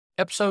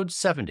Episode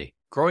 70,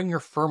 Growing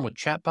Your Firm with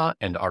Chatbot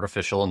and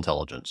Artificial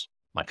Intelligence.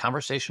 My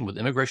conversation with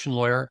immigration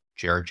lawyer,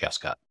 Jared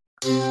Jaskot.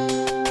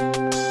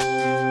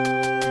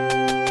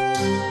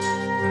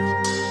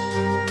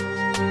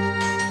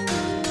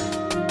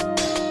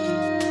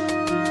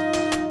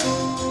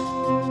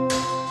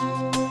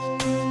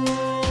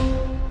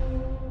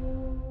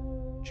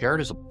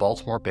 Jared is a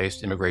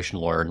Baltimore-based immigration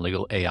lawyer and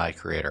legal AI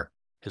creator.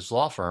 His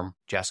law firm,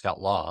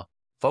 Jaskot Law,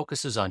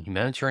 focuses on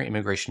humanitarian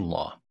immigration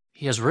law.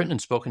 He has written and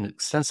spoken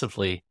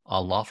extensively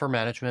on law firm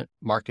management,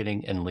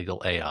 marketing, and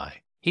legal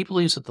AI. He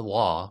believes that the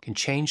law can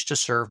change to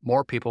serve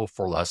more people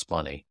for less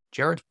money.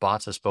 Jared's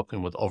bots have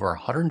spoken with over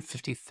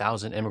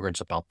 150,000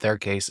 immigrants about their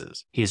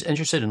cases. He is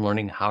interested in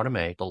learning how to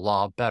make the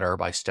law better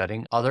by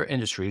studying other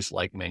industries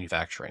like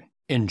manufacturing.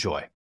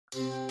 Enjoy.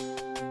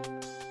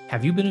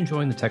 Have you been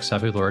enjoying the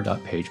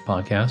TechSavvyLawyer.page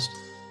podcast?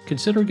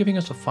 Consider giving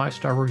us a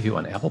 5-star review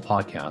on Apple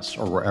Podcasts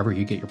or wherever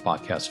you get your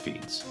podcast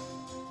feeds.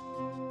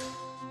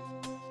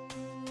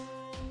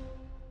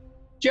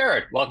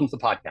 Jared, welcome to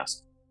the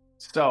podcast.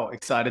 So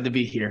excited to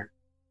be here.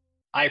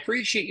 I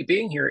appreciate you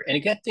being here. And to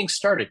get things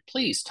started,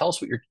 please tell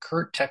us what your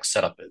current tech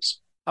setup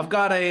is. I've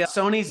got a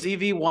Sony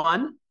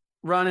ZV-1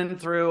 running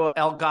through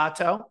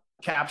Elgato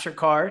capture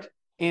card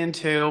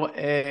into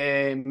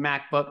a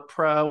MacBook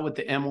Pro with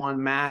the M1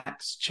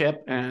 Max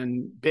chip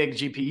and big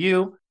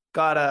GPU.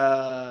 Got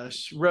a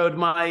Rode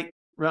mic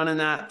running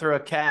that through a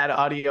CAD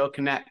Audio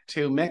Connect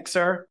 2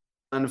 mixer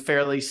and a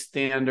fairly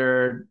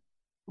standard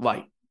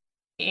light.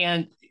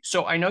 And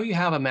so I know you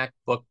have a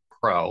MacBook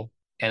Pro,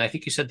 and I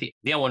think you said the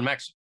M1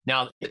 Max.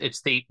 Now,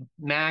 it's the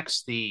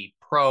Max, the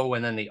Pro,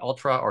 and then the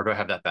Ultra, or do I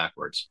have that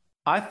backwards?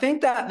 I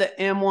think that the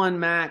M1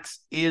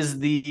 Max is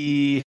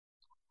the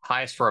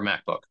highest for a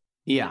MacBook.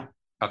 Yeah.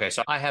 Okay,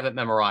 so I haven't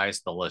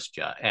memorized the list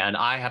yet, and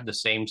I have the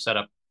same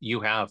setup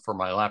you have for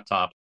my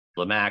laptop,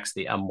 the Max,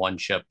 the M1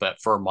 chip,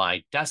 but for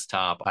my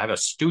desktop, I have a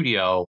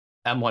Studio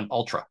M1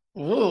 Ultra.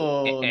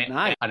 Oh,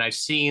 nice. And I've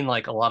seen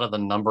like a lot of the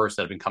numbers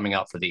that have been coming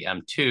out for the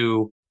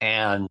M2,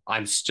 and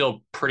I'm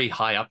still pretty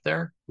high up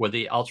there with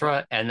the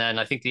Ultra. And then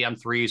I think the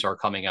M3s are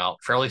coming out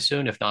fairly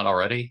soon, if not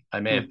already. I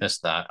may have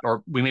missed that.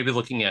 Or we may be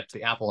looking at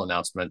the Apple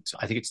announcement.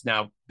 I think it's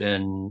now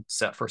been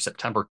set for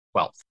September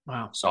 12th.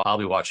 Wow. So I'll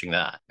be watching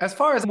that. As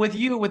far as with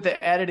you, with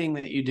the editing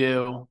that you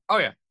do. Oh,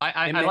 yeah.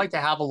 I'd like to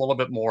have a little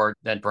bit more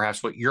than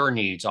perhaps what your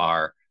needs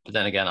are. But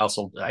then again,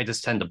 also, I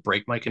just tend to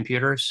break my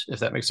computers, if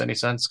that makes any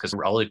sense, because I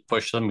really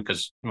push them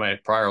because in my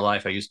prior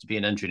life, I used to be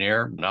an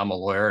engineer. Now I'm a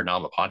lawyer. Now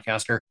I'm a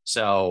podcaster.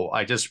 So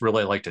I just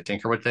really like to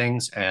tinker with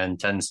things and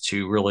tends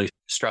to really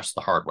stress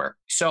the hardware.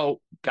 So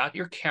got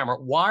your camera.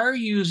 Why are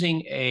you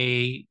using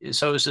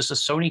so is this a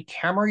Sony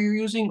camera you're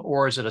using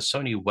or is it a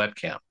Sony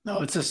webcam?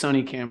 No, it's a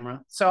Sony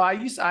camera. So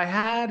I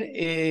had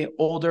a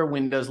older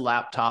Windows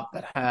laptop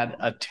that had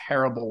a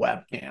terrible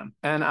webcam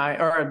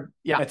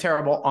a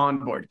terrible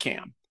onboard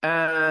cam.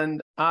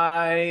 And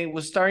I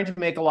was starting to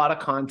make a lot of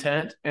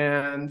content.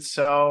 And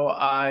so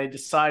I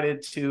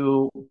decided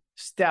to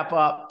step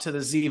up to the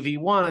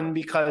ZV-1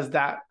 because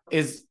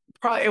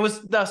it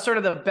was the sort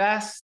of the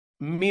best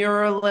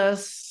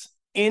mirrorless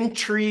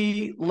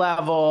entry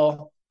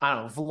level,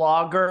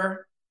 vlogger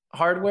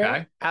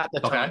hardware at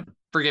the time.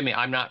 Forgive me,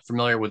 I'm not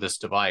familiar with this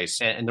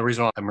device. And the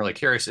reason why I'm really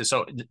curious is,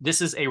 so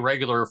this is a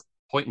regular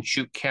point and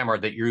shoot camera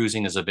that you're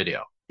using as a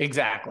video.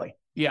 Exactly.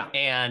 Yeah.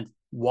 And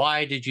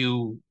why did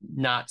you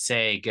not,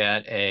 say,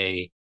 get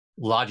a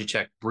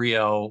Logitech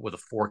Brio with a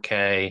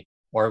 4K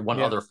or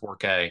other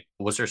 4K?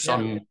 Was there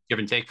some give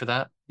and take for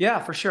that?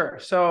 Yeah, for sure.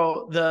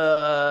 So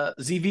the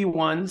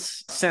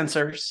ZV-1's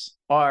sensors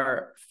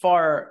are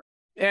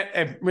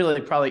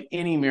really probably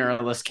any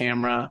mirrorless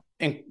camera,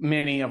 and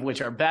many of which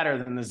are better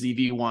than the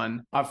ZV-1,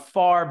 are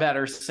far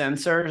better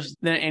sensors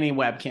than any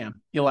webcam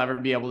you'll ever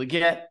be able to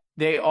get.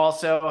 They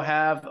also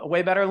have a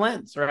way better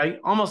lens, right?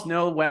 Almost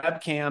no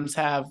webcams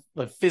have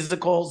the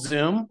physical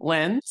zoom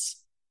lens.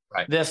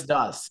 Right. This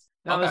does.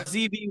 Now, the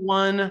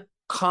ZV-1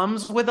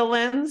 comes with a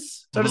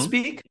lens, so to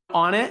speak,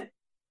 on it,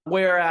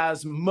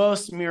 whereas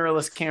most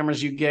mirrorless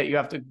cameras you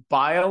have to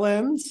buy a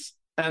lens.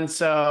 And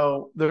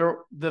so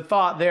the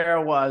thought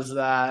there was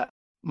that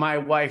my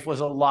wife was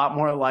a lot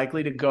more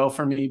likely to go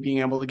for me being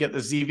able to get the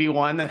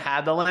ZV-1 that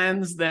had the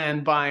lens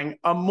than buying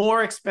a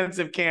more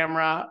expensive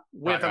camera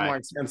with a more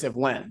expensive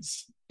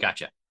lens.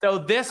 Gotcha. So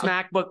this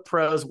MacBook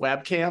Pro's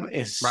webcam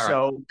is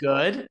so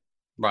good.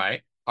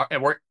 Right.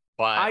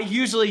 I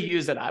usually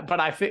use it,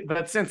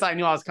 but since I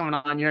knew I was coming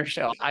on your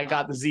show, I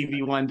got the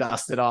ZV-1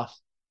 dusted off.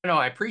 No,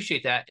 I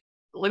appreciate that.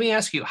 Let me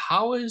ask you,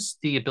 how is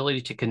the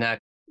ability to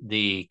connect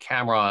the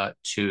camera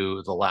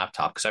to the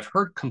laptop? Because I've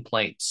heard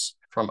complaints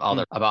from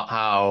others about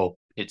how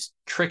it's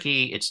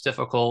tricky, it's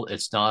difficult,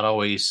 it's not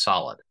always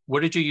solid. What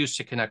did you use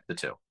to connect the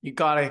two? You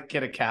got to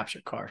get a capture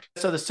card.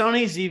 So the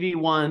Sony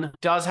ZV-1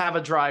 does have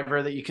a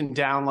driver that you can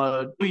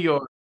download to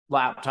your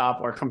laptop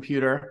or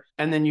computer,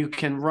 and then you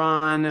can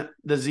run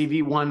the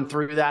ZV-1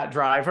 through that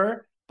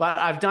driver. But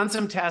I've done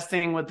some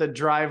testing with the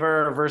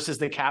driver versus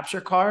the capture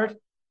card,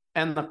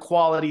 and the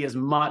quality is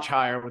much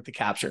higher with the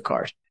capture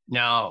card.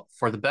 Now,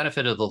 for the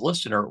benefit of the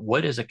listener,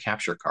 what is a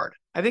capture card?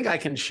 I think I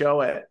can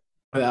show it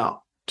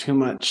without too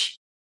much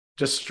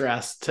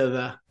distress to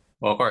the.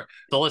 Well, of course,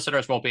 the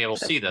listeners won't be able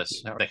to see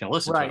this. They can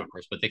listen to it, Right. of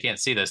course, but they can't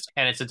see this.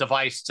 And it's a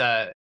device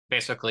to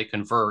basically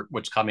convert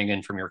what's coming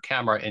in from your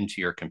camera into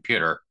your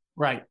computer.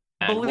 Right.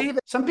 I And believe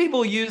some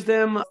people use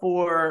them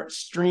for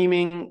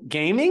streaming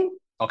gaming.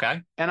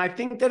 okay. And I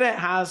think that it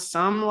has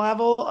some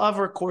level of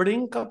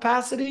recording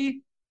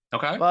capacity,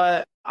 Okay.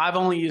 but I've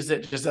only used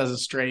it just as a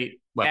straight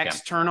Webcam.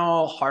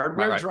 external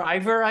hardware Right.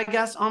 driver, I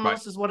guess,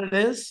 almost is what it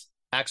is.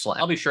 Excellent.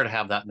 I'll be sure to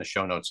have that in the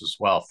show notes as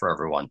well for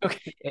everyone.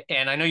 Okay.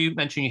 And I know you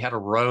mentioned you had a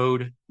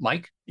Rode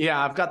mic.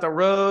 Yeah, I've got the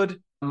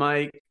Rode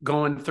mic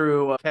going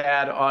through a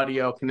CAD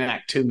Audio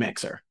Connect 2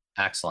 mixer.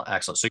 Excellent.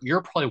 Excellent. So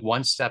you're probably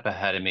one step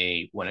ahead of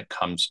me when it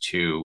comes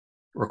to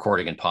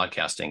recording and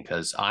podcasting,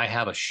 because I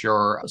have a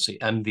Shure, let's see,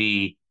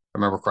 MV,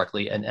 remember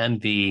correctly, an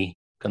MV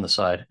on the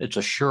side. It's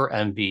a Shure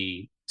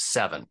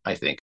MV7, I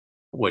think,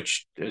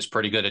 which is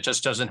pretty good. It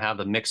just doesn't have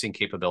the mixing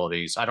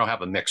capabilities. I don't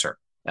have a mixer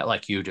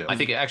like you do. I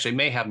think it actually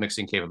may have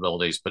mixing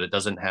capabilities, but it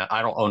doesn't have,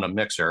 I don't own a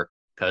mixer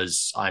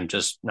because I'm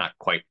just not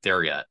quite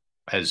there yet,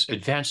 as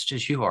advanced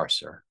as you are,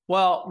 sir.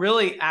 Well,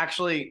 really,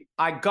 actually,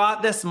 I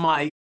got this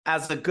mic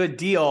as a good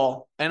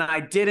deal, and I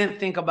didn't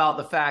think about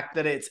the fact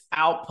that its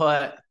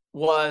output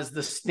was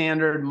the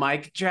standard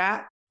mic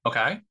jack.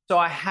 Okay. So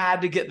I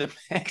had to get the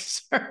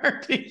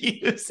mixer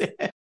to use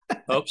it.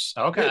 Oops.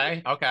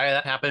 Okay. Okay.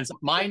 That happens.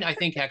 Mine, I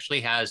think,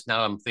 actually has,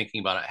 now I'm thinking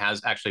about it,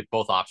 has actually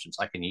both options.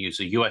 I can use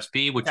a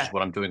USB, which is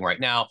what I'm doing right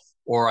now,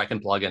 or I can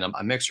plug in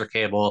a mixer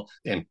cable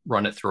and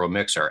run it through a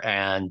mixer.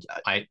 And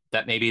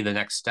that may be the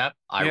next step.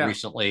 I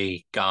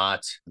recently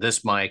got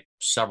this mic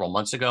several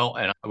months ago,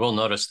 and I will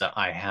notice that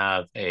I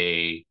have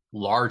a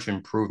large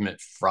improvement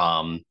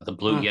from the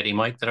Blue Yeti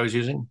mic that I was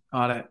using.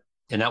 Got it.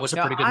 And that was a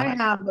pretty good mic. I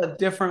have a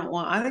different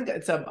one. I think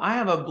I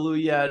have a Blue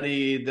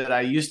Yeti that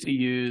I used to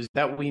use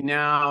that we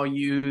now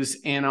use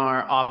in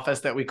our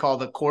office that we call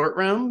the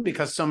courtroom,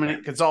 because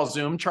it's all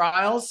Zoom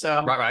trials.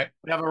 So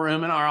we have a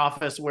room in our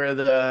office where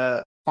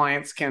the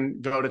clients can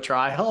go to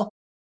trial.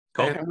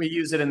 Cool. And we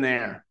use it in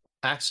there.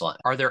 Excellent.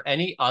 Are there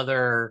any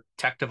other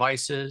tech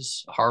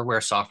devices,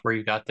 hardware, software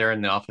you got there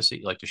in the office that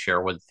you'd like to share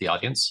with the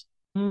audience?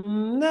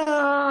 No,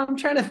 I'm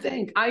trying to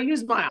think.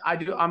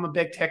 I'm a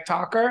big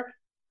TikToker.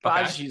 But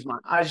I just use my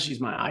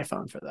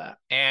iPhone for that.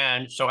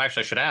 And so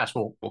actually I should ask,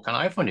 well, what kind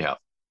of iPhone do you have?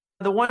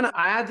 The one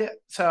I had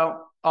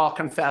so I'll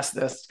confess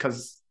this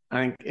because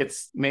I think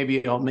maybe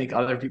it'll make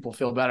other people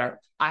feel better.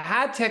 I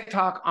had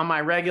TikTok on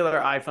my regular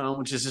iPhone,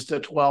 which is just a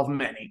 12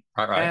 mini.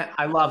 Right. And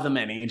I love the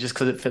mini just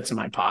because it fits in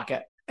my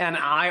pocket. And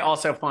I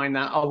also find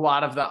that a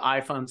lot of the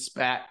iPhone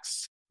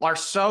specs are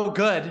so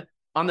good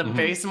on the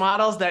base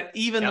models that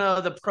even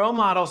though the Pro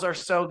models are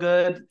so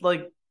good,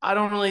 like I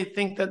don't really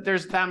think that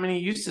there's that many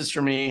uses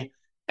for me.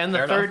 And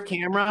the third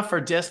camera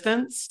for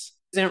distance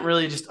isn't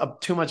really just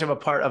too much of a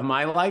part of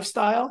my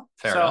lifestyle.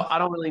 Fair enough. I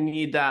don't really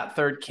need that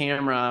third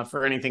camera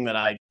for anything that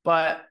I do.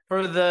 But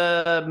for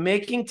the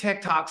making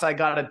TikToks, I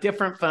got a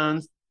different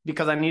phone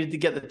because I needed to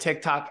get the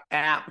TikTok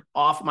app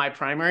off my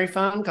primary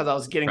phone because I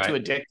was getting too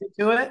addicted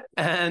to it.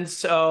 And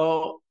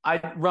so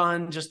I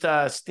run just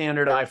a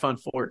standard iPhone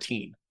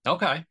 14.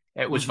 Okay.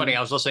 It was funny.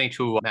 I was listening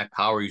to Mac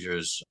Power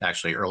Users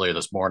actually earlier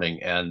this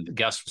morning, and the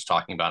guest was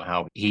talking about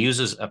how he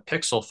uses a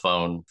Pixel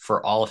phone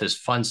for all of his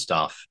fun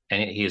stuff,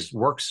 and his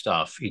work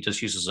stuff, he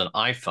just uses an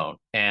iPhone.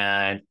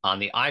 And on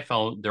the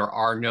iPhone, there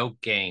are no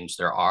games.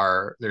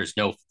 There's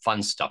no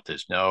fun stuff.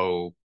 There's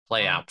no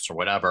play apps or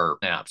whatever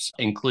apps,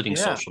 including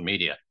social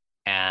media.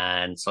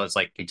 And so it's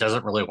like he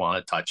doesn't really want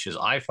to touch his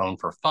iPhone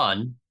for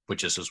fun,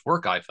 which is his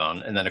work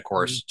iPhone. And then, of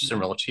course,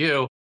 similar to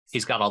you,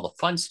 he's got all the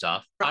fun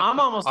stuff. I'm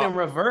almost in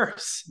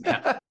reverse.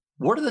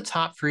 What are the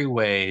top 3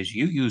 ways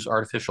you use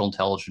artificial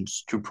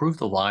intelligence to improve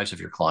the lives of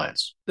your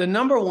clients? The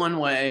number one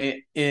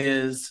way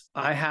is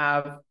I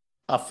have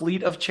a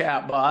fleet of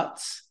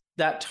chatbots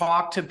that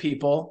talk to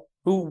people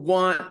who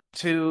want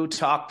to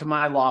talk to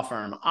my law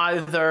firm,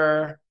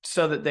 either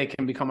so that they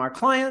can become our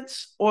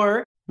clients,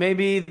 or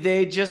maybe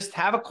they just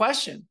have a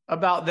question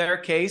about their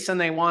case and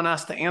they want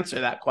us to answer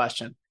that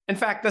question. In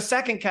fact, the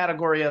second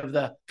category of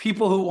the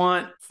people who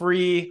want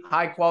free,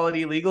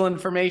 high-quality legal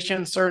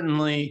information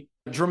certainly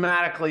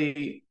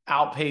dramatically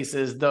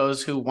outpaces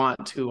those who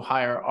want to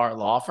hire our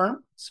law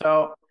firm.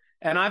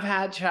 And I've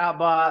had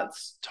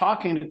chatbots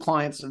talking to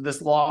clients of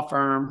this law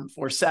firm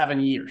for 7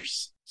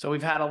 years. So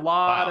we've had a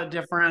lot of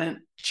different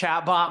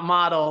chatbot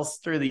models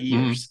through the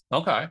years.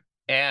 Okay.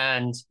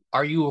 And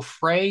are you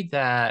afraid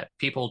that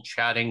people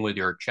chatting with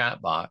your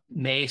chatbot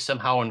may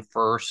somehow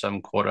infer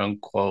some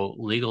quote-unquote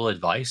legal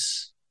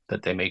advice?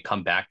 That they may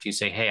come back to you and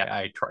say, hey,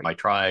 I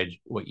tried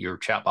what your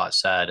chatbot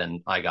said and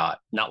I got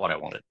not what I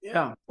wanted.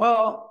 Yeah.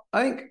 Well,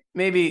 I think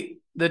maybe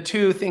the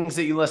 2 things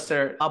that you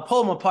listed, I'll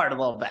pull them apart a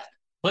little bit.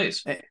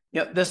 Please.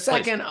 The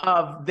second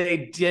of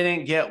they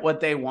didn't get what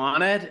they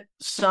wanted,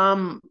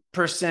 some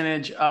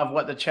percentage of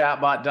what the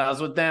chatbot does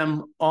with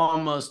them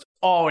almost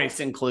always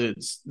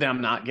includes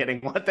them not getting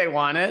what they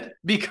wanted,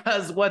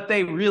 because what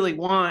they really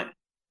want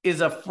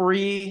is a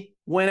free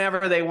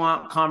whenever they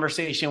want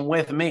conversation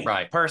with me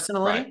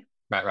personally.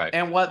 Right.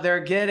 And what they're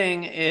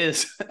getting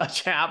is a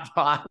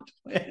chatbot,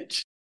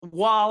 which,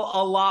 while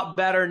a lot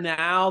better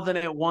now than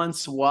it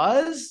once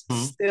was,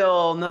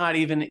 still not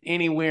even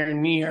anywhere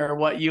near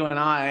what you and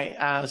I,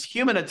 as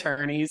human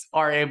attorneys,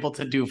 are able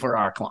to do for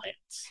our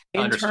clients.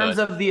 In terms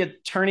of the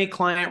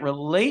attorney-client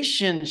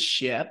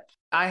relationship,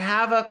 I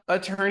have an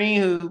attorney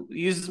who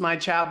uses my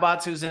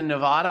chatbots who's in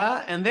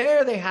Nevada, and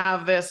there they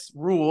have this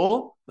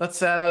rule that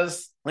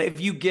says if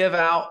you give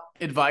out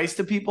advice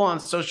to people on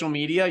social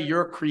media,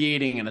 you're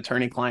creating an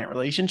attorney-client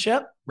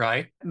relationship.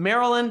 Right.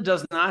 Maryland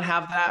does not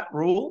have that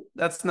rule.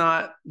 That's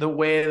not the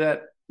way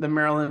that the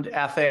Maryland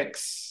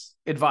ethics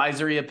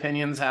advisory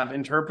opinions have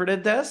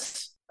interpreted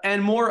this.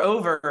 And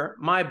moreover,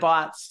 my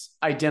bots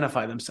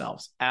identify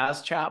themselves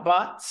as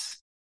chatbots.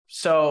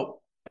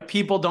 So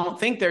people don't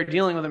think they're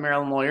dealing with a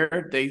Maryland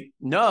lawyer. They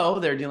know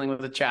they're dealing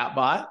with a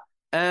chatbot.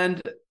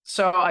 And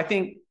so I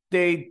think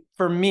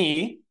for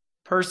me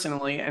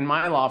personally and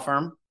my law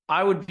firm,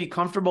 I would be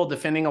comfortable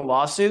defending a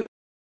lawsuit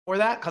for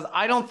that, because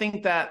I don't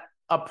think that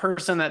a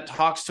person that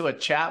talks to a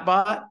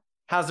chatbot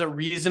has a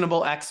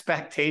reasonable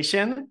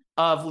expectation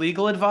of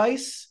legal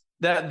advice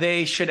that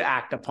they should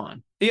act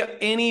upon,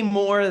 any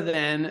more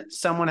than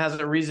someone has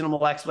a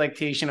reasonable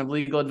expectation of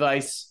legal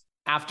advice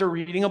after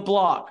reading a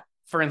blog,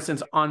 for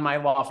instance, on my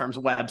law firm's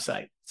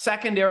website.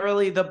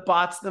 Secondarily, the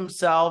bots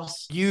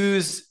themselves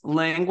use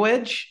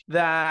language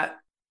that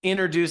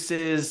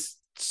introduces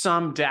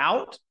some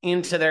doubt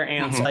into their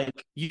answer.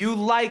 Like, you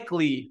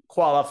likely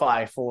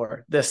qualify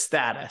for this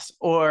status,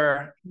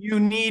 or you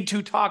need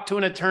to talk to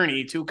an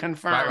attorney to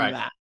confirm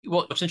that.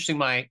 Well, it's interesting.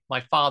 My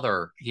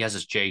father, he has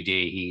his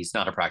JD. He's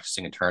not a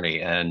practicing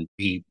attorney, and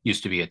he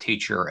used to be a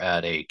teacher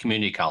at a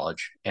community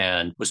college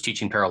and was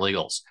teaching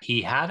paralegals.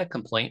 He had a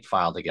complaint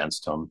filed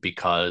against him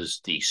because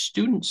the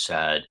student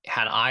said,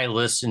 had I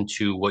listened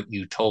to what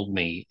you told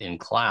me in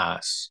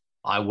class,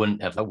 I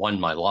wouldn't have won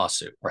my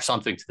lawsuit, or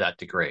something to that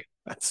degree.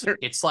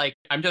 It's like,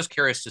 I'm just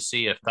curious to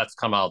see if that's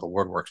come out of the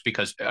woodworks,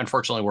 because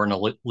unfortunately we're in a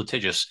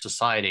litigious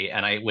society,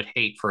 and I would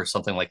hate for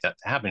something like that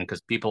to happen,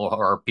 because people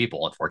are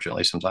people,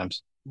 unfortunately,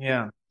 sometimes.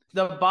 Yeah.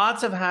 The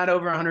bots have had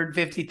over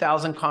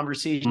 150,000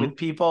 conversations with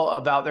people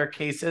about their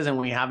cases, and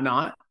we have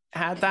not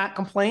had that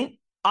complaint.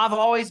 I've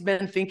always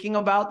been thinking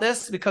about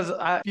this, because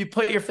if you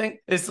put your thing,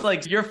 it's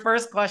like your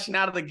first question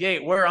out of the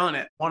gate, we're on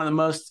it. One of the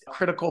most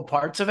critical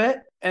parts of it.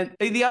 And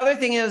the other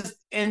thing is,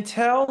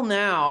 until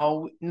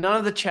now, none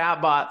of the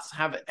chatbots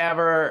have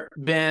ever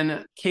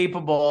been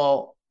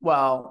capable.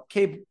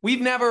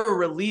 We've never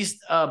released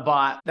a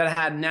bot that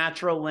had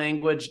natural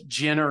language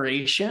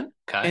generation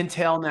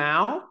until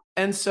now.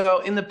 And so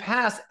in the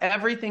past,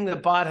 everything the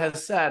bot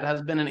has said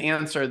has been an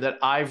answer that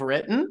I've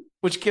written,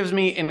 which gives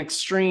me an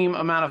extreme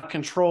amount of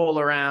control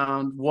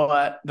around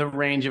what the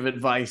range of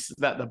advice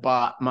that the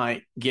bot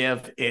might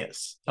give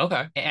is.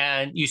 Okay.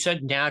 And you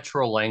said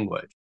natural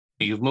language.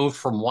 You've moved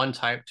from one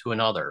type to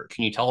another.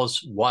 Can you tell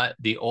us what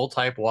the old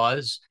type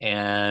was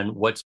and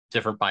what's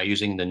different by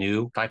using the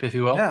new type, if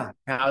you will? Yeah,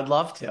 I would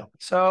love to.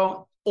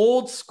 So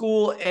old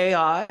school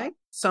AI,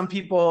 some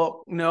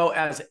people know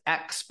as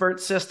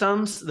expert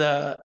systems,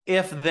 the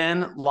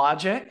if-then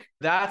logic,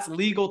 that's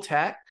legal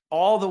tech,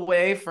 all the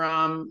way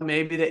from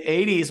maybe the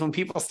 80s when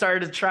people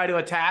started to try to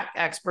attack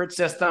expert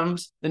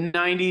systems, the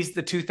 90s,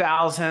 the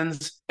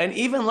 2000s, and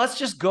even let's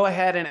just go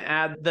ahead and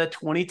add the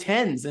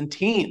 2010s and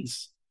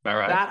teens. All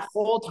right. That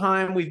whole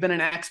time we've been in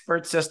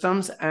expert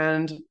systems,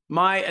 and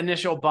my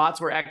initial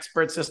bots were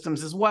expert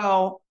systems as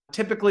well.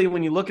 Typically,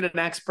 when you look at an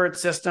expert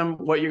system,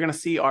 what you're going to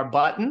see are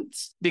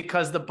buttons,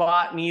 because the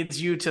bot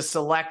needs you to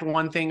select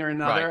one thing or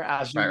another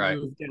as you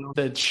move down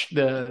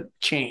the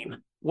chain.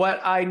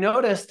 What I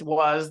noticed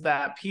was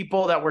that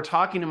people that were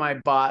talking to my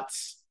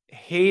bots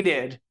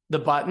hated the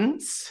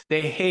buttons.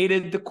 They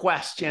hated the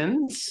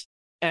questions.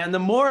 And the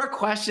more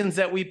questions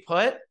that we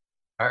put,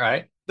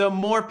 the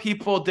more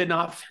people did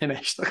not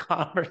finish the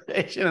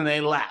conversation and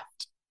they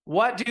left.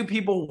 What do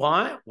people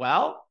want?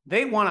 Well,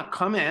 they want to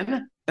come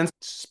in and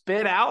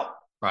spit out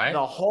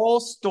the whole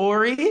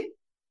story,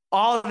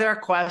 all of their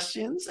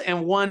questions,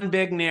 and one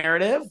big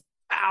narrative.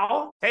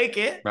 Take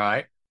it.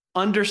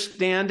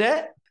 Understand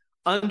it.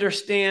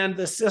 Understand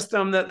the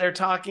system that they're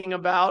talking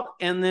about,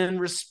 and then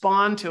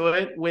respond to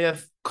it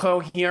with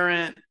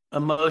coherent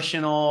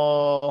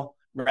emotional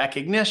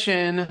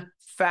recognition,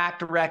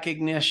 fact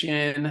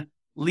recognition,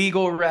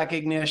 legal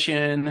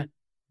recognition,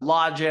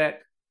 logic,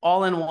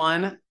 all in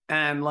one,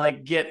 and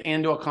like get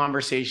into a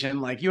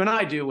conversation like you and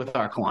I do with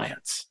our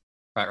clients.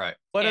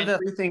 What are the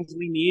three things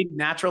we need?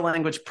 Natural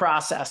language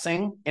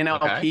processing,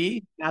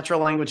 NLP, natural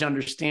language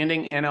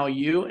understanding,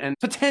 NLU, and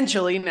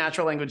potentially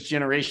natural language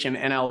generation,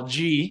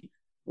 NLG,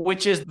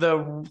 which is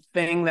the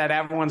thing that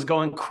everyone's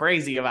going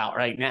crazy about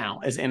right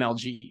now, is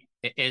NLG.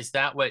 Is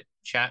that what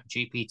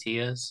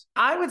ChatGPT is?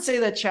 I would say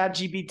that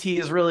ChatGPT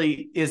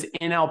is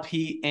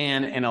NLP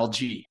and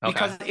NLG,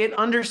 because it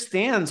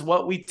understands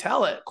what we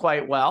tell it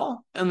quite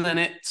well, and then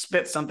it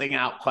spits something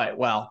out quite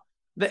well.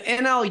 The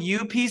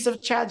NLU piece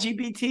of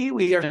ChatGPT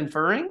we are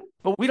inferring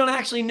But we don't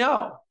actually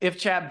know if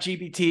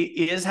ChatGPT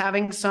is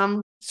having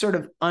some sort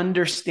of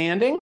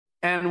understanding.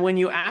 And when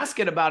you ask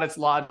it about its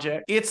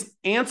logic, its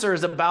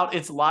answers about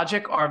its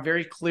logic are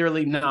very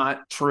clearly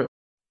not true.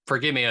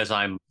 Forgive me as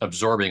I'm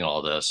absorbing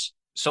all this.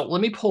 So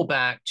let me pull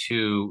back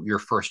to your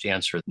first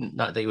answer.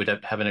 Not that you would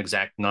have an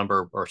exact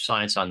number or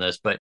science on this,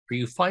 but are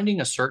you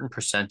finding a certain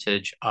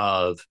percentage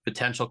of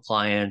potential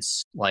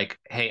clients like,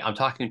 hey, I'm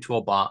talking to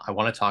a bot, I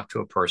want to talk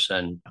to a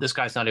person. This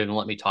guy's not even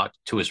letting me talk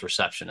to his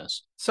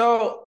receptionist.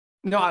 So,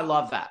 no, I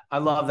love that. I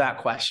love that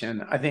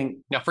question. I think.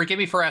 Now, forgive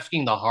me for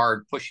asking the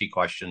hard, pushy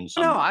questions.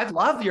 No, I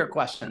love your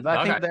questions.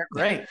 I think they're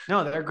great.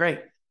 No, they're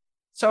great.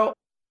 So,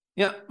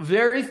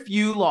 very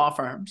few law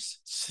firms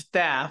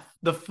staff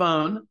the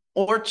phone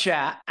or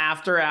chat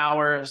after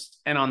hours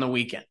and on the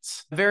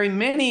weekends. Very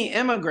many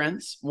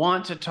immigrants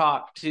want to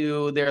talk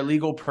to their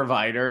legal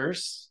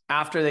providers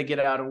after they get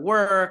out of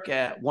work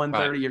at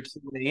 1:30 or 2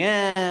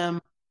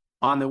 a.m.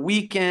 on the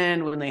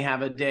weekend when they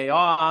have a day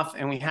off.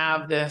 And we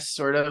have this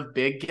sort of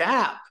big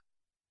gap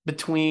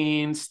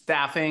between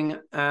staffing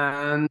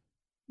and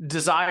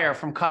desire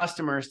from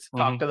customers to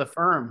talk to the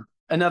firm.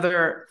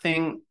 Another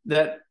thing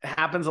that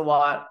happens a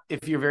lot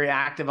if you're very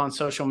active on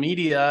social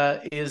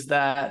media is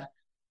that,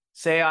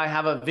 say I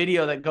have a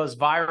video that goes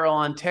viral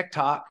on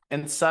TikTok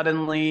and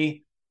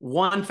suddenly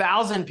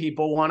 1,000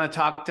 people want to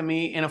talk to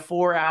me in a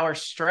 4-hour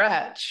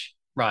stretch.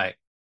 Right.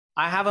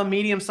 I have a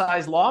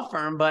medium-sized law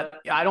firm, but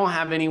I don't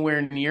have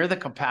anywhere near the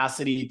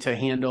capacity to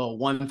handle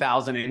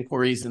 1,000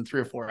 inquiries in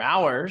 3 or 4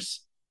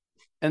 hours.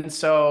 And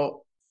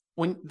so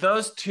when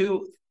those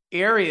two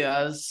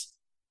areas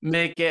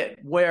make it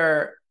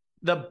where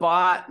the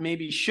bot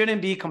maybe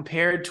shouldn't be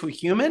compared to a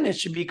human, it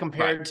should be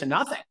compared to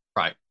nothing.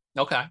 Right.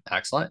 Okay.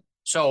 Excellent.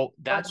 So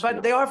that's,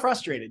 but they are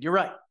frustrated. You're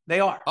right. They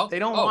are. They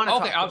don't want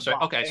to talk to a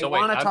bot. Okay. They So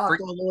want to talk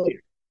to a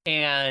lawyer.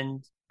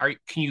 And I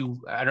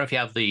don't know if you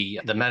have the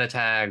meta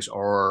tags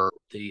or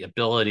the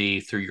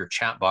ability through your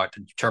chatbot to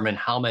determine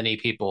how many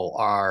people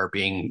are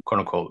being quote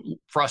unquote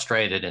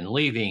frustrated and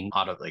leaving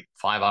out of like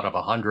 5 out of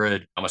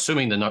 100. I'm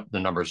assuming the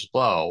number is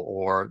low,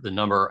 or the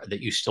number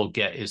that you still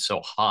get is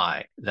so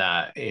high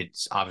that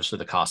it's obviously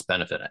the cost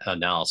benefit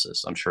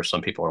analysis I'm sure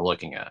some people are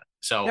looking at.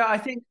 So yeah, I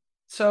think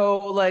so.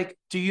 Like,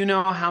 do you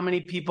know how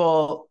many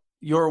people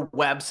your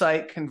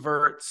website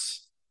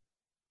converts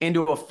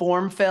into a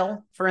form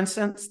fill, for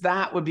instance?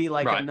 That would be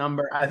like a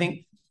number. I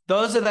think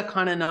those are the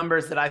kind of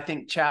numbers that I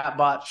think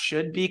chatbots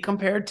should be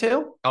compared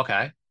to.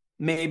 Okay.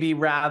 Maybe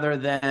rather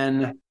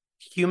than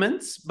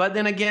humans. But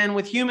then again,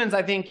 with humans,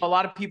 I think a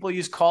lot of people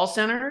use call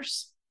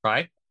centers.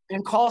 Right.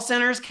 And call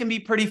centers can be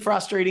pretty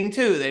frustrating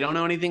too. They don't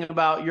know anything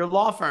about your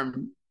law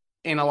firm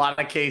in a lot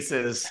of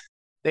cases.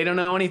 They don't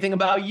know anything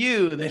about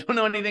you. They don't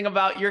know anything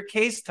about your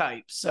case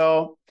type.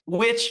 So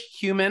which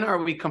human are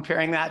we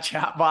comparing that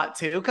chatbot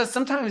to? Because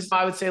sometimes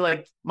I would say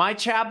like my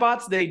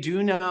chatbots,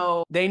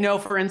 they know,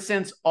 for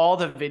instance, all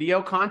the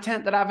video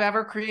content that I've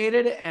ever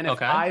created. And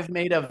if I've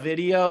made a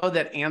video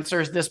that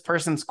answers this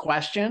person's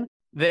question,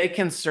 they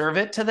can serve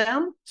it to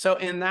them. So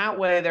in that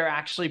way, they're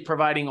actually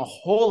providing a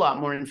whole lot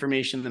more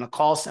information than a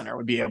call center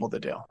would be able to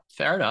do.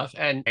 Fair enough.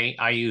 And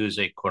I use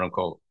a quote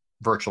unquote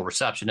virtual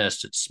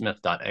receptionist at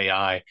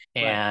smith.ai.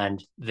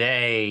 And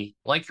they,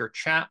 like your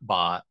chat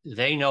bot,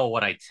 they know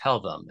what I tell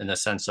them in the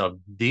sense of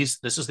this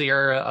is the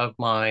area of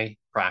my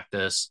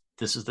practice.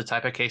 This is the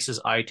type of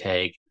cases I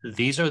take.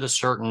 These are the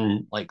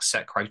certain like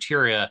set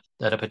criteria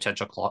that a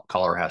potential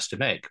caller has to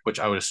make, which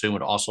I would assume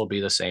would also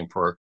be the same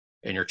for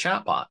in your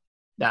chat bot.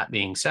 That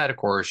being said, of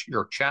course,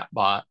 your chat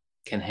bot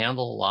can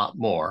handle a lot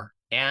more.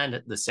 And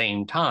at the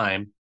same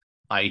time,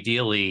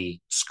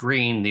 ideally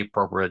screen the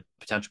appropriate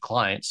potential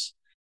clients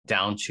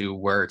down to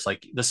where it's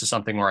like, this is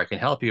something where I can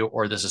help you,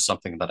 or this is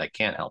something that I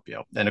can't help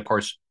you. And of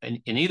course,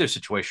 in either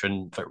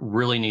situation, if it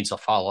really needs a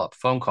follow-up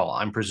phone call,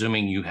 I'm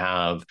presuming you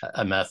have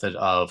a method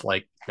of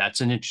like,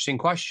 that's an interesting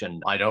question.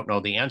 I don't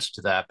know the answer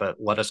to that, but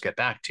let us get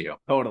back to you.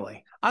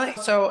 Totally. I think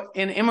so.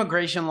 In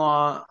immigration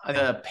law,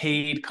 the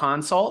paid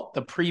consult,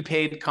 the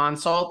prepaid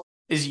consult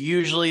is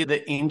usually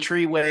the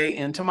entryway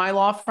into my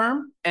law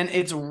firm. And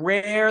it's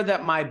rare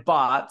that my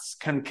bots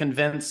can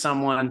convince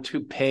someone to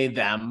pay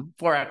them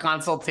for a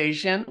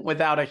consultation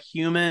without a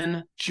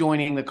human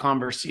joining the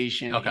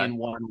conversation in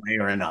one way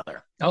or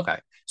another. Okay.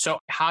 So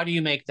how do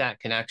you make that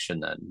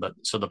connection then?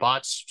 So the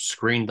bots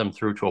screen them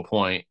through to a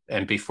point,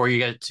 and before you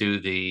get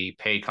to the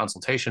paid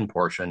consultation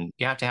portion,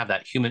 you have to have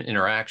that human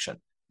interaction.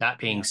 That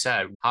being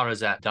said, how is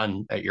that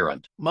done at your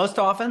end? Most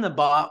often the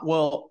bot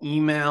will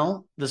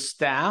email the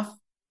staff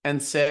and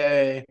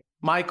say,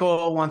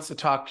 Michael wants to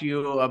talk to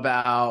you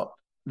about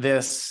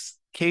this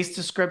case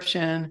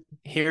description.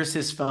 Here's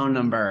his phone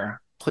number.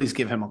 Please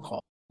give him a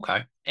call.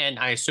 Okay. And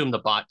I assume the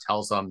bot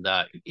tells them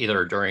that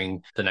either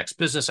during the next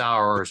business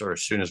hours or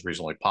as soon as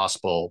reasonably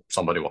possible,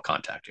 somebody will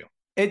contact you.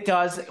 It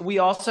does. We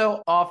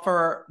also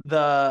offer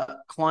the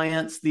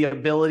clients the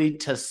ability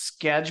to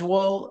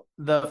schedule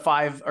the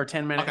 5 or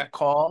 10-minute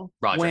call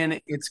when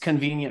it's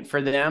convenient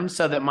for them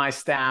so that my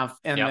staff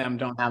and them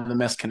don't have the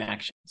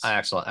misconnections.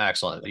 Excellent.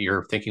 Excellent.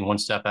 You're thinking one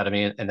step out of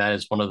me. And that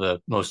is one of the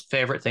most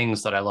favorite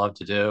things that I love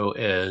to do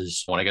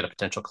is when I get a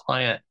potential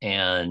client,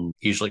 and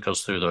usually it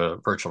goes through the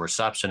virtual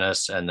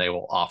receptionist, and they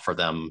will offer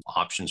them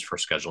options for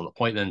scheduled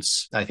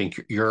appointments. I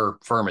think your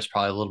firm is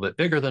probably a little bit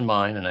bigger than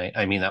mine. And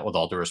I mean that with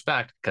all due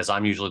respect, because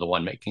I'm usually the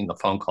one making the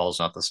phone calls,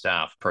 not the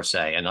staff per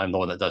se. And I'm the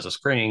one that does the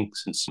screening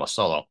since I'm a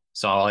solo.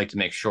 So I like to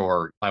make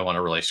sure I want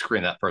to really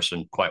screen that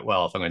person quite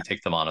well if I'm going to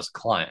take them on as a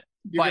client.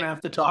 You're going to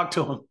have to talk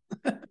to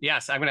them.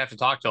 Yes, I'm going to have to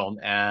talk to them.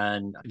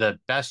 And the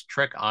best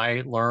trick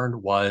I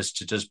learned was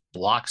to just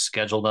block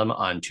schedule them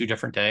on 2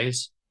 different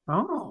days.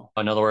 Oh.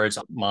 In other words,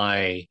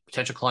 my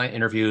potential client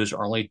interviews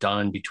are only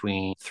done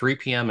between 3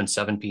 p.m. and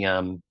 7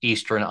 p.m.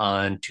 Eastern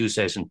on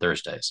Tuesdays and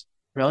Thursdays.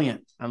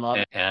 Brilliant. I love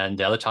it. And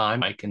the other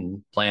time I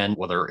can plan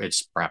whether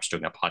it's perhaps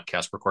doing a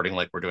podcast recording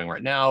like we're doing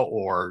right now,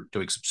 or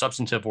doing some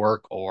substantive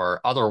work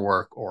or other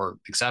work, or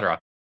et cetera.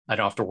 I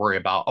don't have to worry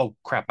about, oh,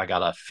 crap, I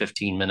got a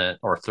 15-minute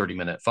or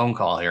 30-minute phone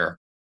call here.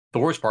 The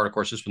worst part, of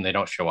course, is when they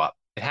don't show up.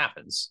 It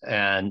happens.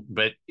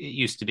 But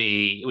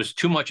it was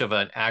too much of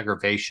an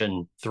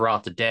aggravation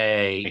throughout the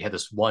day. We had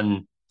this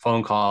one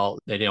phone call,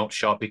 they don't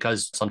show up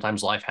because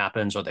sometimes life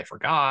happens, or they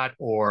forgot,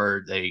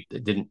 or they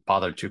didn't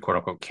bother to quote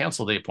unquote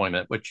cancel the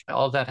appointment, which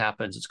all of that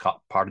happens. It's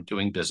part of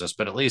doing business.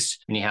 But at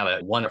least when you have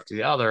it one after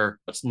the other,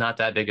 it's not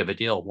that big of a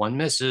deal. One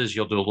misses,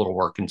 you'll do a little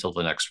work until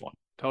the next one.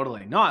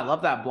 Totally. No, I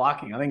love that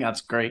blocking. I think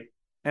that's great.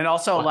 And it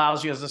also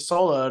allows you as a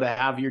solo to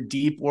have your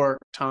deep work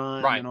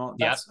time. Right. And all.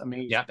 That's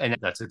amazing. Yep. And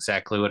that's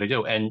exactly what I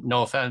do. And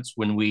no offense,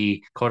 when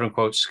we quote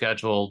unquote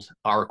scheduled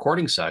our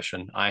recording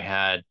session, I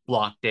had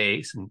block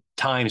days and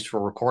times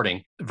for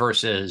recording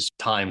versus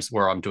times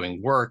where I'm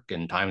doing work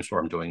and times where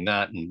I'm doing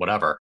that and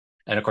whatever.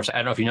 And of course, I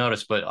don't know if you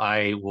noticed, but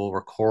I will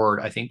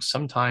record, I think,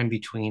 sometime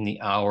between the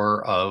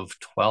hour of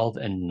 12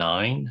 and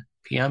 9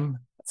 p.m.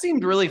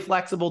 Seemed really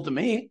flexible to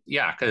me.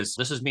 Yeah, because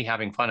this is me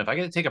having fun. If I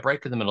get to take a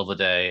break in the middle of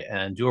the day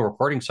and do a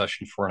recording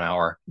session for an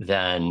hour,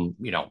 then,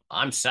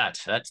 I'm set.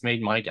 That's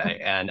made my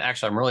day. And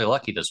actually, I'm really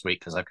lucky this week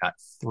because I've got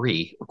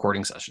 3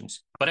 recording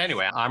sessions. But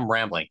anyway, I'm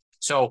rambling.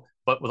 So,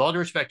 but with all due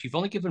respect, you've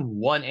only given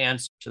one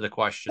answer to the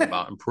question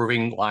about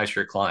improving lives for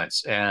your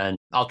clients. And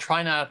I'll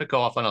try not to go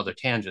off on other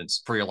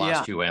tangents for your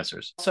last 2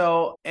 answers.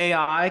 So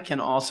AI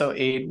can also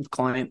aid with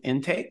client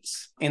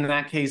intakes. In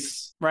that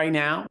case, right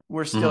now,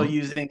 we're still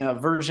using a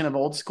version of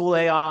old school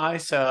AI.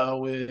 So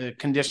with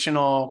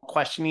conditional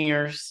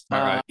questionnaires,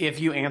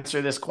 if you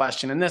answer this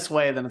question in this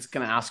way, then it's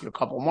going to ask you a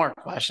couple more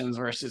questions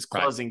versus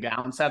closing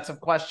down sets of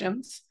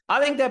questions.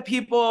 I think that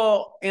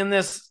people in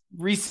this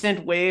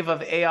recent wave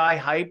of AI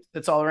hype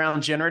that's all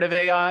around generative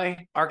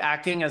AI are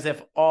acting as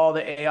if all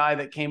the AI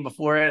that came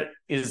before it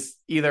is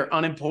either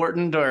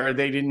unimportant or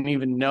they didn't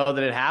even know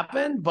that it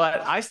happened.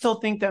 But I still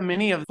think that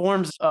many of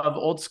forms of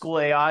old school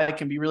AI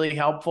can be really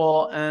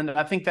helpful. And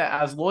I think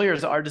that as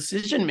lawyers, our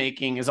decision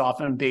making is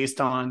often based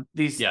on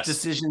these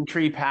decision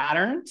tree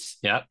patterns.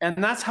 Yeah.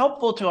 And that's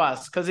helpful to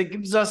us because it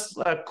gives us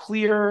a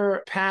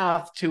clear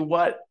path to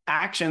what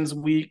actions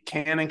we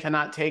can and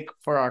cannot take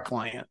for our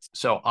clients.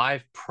 So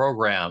I've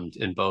programmed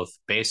in both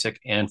BASIC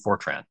and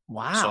Fortran.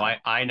 Wow. So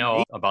I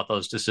know about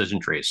those decision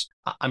trees.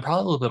 I'm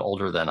probably a little bit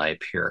older than I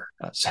appear.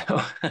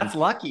 So that's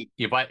lucky.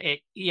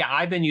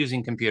 I've been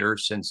using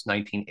computers since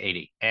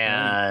 1980.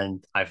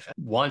 And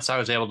once I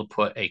was able to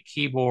put a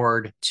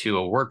keyboard to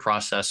a word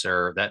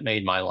processor, that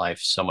made my life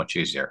so much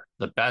easier.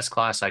 The best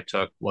class I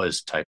took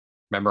was typing.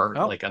 Remember,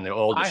 like on the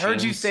old machines? I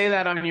heard you say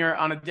that on a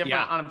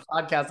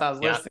podcast I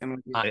was listening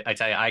with you. I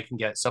tell you, I can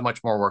get so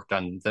much more work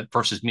done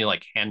versus me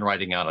like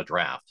handwriting out a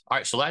draft. All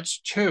right, so that's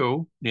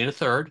 2. Need a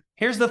third.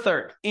 Here's the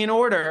third. In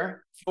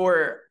order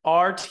for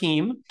our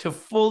team to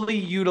fully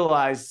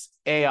utilize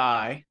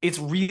AI, it's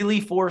really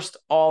forced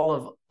all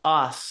of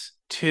us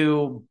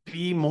to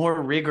be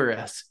more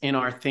rigorous in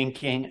our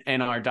thinking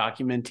and our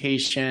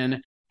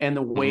documentation and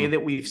the way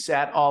that we've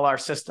set all our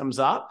systems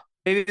up.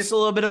 Maybe it's a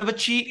little bit of a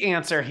cheat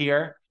answer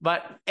here,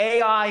 but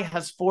AI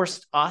has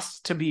forced us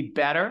to be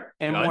better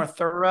and more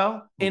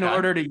thorough in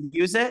order to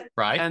use it.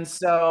 Right. And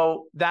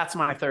so that's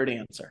my third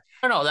answer.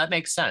 No, that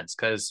makes sense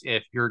because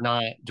if you're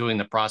not doing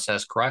the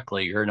process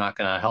correctly, you're not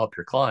going to help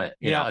your client.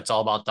 You know, it's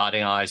all about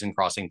dotting I's and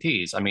crossing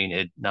T's. I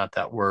mean, not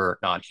that we're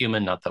not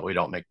human, not that we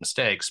don't make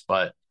mistakes,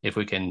 but if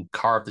we can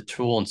carve the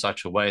tool in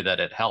such a way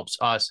that it helps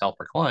us help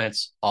our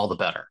clients, all the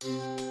better.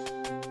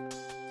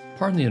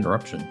 Pardon the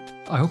interruption.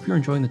 I hope you're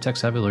enjoying the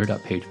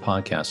TechSavvyLawyer.page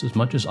podcast as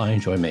much as I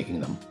enjoy making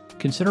them.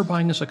 Consider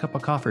buying us a cup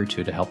of coffee or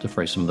 2 to help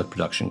defray some of the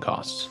production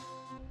costs.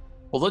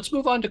 Well, let's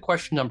move on to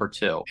question number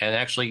 2. And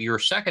actually, your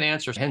second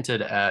answer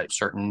hinted at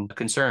certain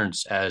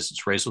concerns as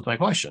it's raised with my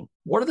question.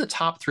 What are the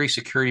top 3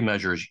 security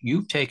measures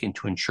you've taken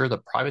to ensure the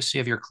privacy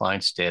of your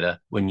clients' data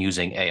when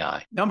using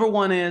AI? Number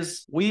 1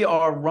 is we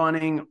are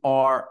running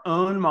our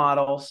own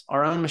models,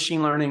 our own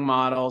machine learning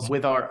models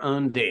with our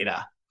own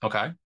data.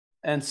 Okay.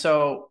 And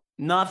so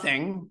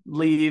nothing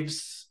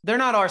leaves, they're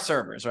not our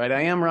servers, right?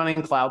 I am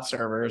running cloud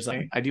servers.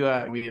 We have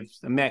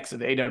a mix of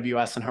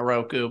AWS and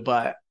Heroku,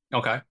 but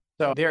Okay.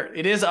 So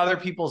it is other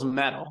people's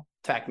metal,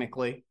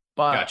 technically,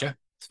 but Gotcha.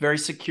 it's very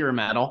secure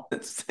metal.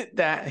 It's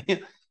that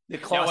the Now,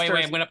 wait,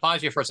 clusters. I'm going to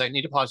pause you for a second. I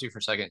need to pause you for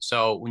a second.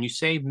 So when you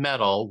say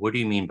metal, what do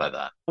you mean by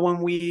that?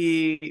 When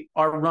we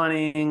are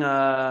running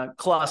a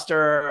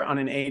cluster on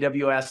an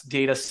AWS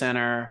data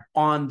center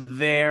on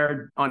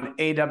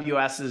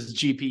AWS's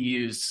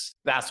GPUs,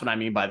 that's what I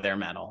mean by their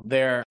metal.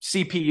 Their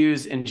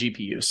CPUs and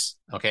GPUs.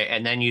 Okay.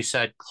 And then you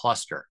said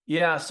cluster.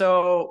 Yeah.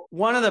 So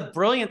one of the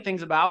brilliant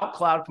things about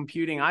cloud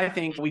computing, I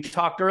think we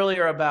talked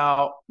earlier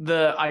about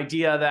the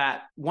idea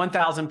that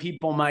 1,000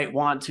 people might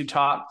want to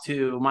talk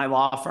to my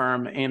law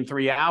firm in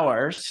 3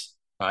 hours.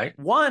 Right.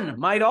 One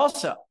might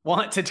also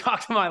want to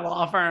talk to my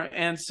law firm.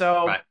 And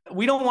so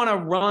we don't want to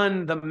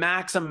run the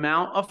max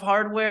amount of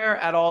hardware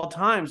at all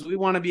times. We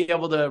want to be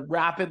able to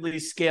rapidly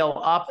scale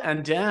up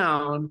and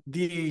down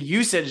the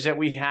usage that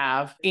we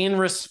have in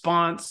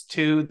response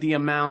to the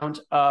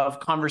amount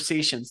of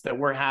conversations that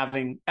we're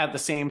having at the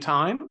same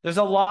time. There's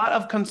a lot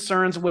of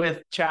concerns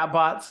with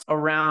chatbots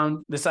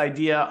around this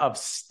idea of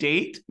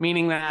state,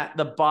 meaning that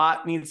the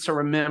bot needs to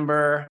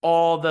remember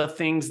all the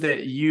things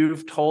that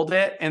you've told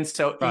it. And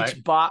so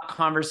each bot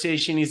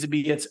conversation needs to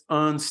be its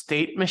own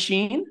state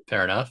machine.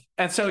 Fair enough.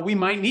 And so we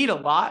might need a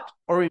lot,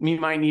 or we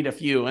might need a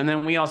few. And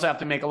then we also have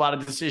to make a lot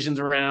of decisions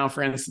around,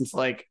 for instance,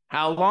 like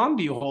how long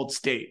do you hold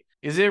state?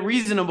 Is it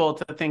reasonable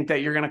to think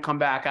that you're going to come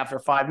back after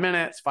 5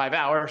 minutes, 5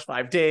 hours,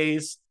 5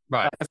 days?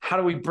 Right. How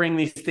do we bring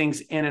these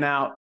things in and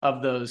out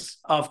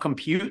of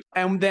compute?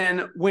 And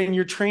then when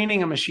you're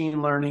training a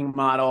machine learning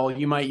model,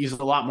 you might use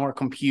a lot more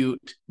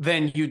compute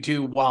than you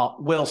do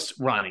whilst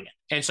running it.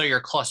 And so your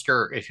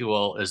cluster, if you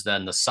will, is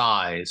then the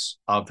size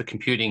of the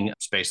computing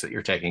space that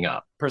you're taking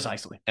up.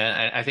 Precisely.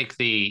 And I think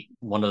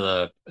one of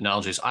the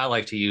analogies I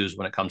like to use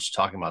when it comes to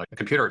talking about a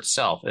computer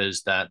itself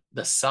is that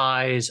the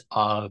size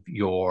of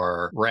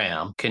your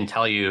RAM can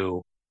tell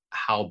you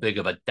how big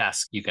of a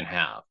desk you can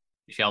have.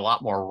 If you have a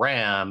lot more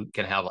RAM, you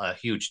can have a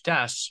huge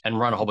desk and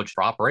run a whole bunch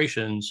of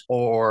operations,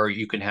 or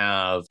you can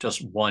have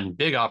just one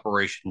big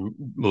operation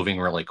moving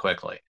really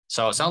quickly.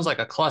 So it sounds like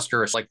a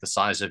cluster is like the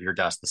size of your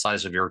desk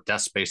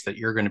space that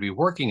you're going to be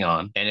working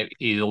on, and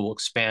it will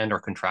expand or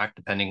contract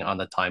depending on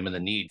the time and the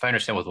need. If I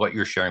understand with what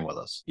you're sharing with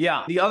us.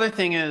 Yeah. The other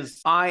thing is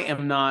I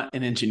am not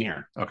an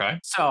engineer. Okay.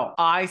 So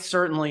I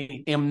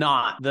certainly am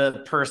not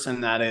the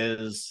person that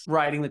is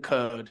writing the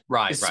code.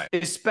 Right.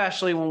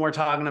 Especially when we're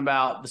talking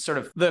about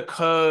the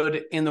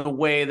code in the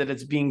way that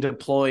it's being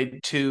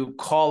deployed to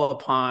call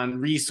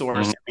upon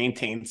resource and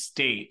maintain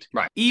state.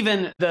 Right.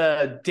 Even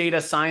the data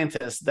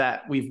scientist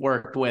that we've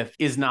worked with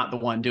is not the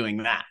one doing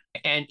that.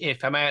 And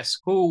if I may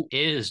ask, who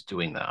is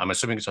doing that? I'm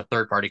assuming it's a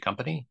third-party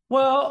company?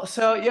 Well,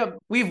 so yeah,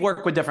 we've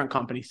worked with different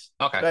companies.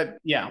 Okay. But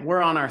yeah,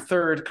 we're on our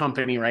third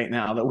company right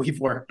now that we've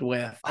worked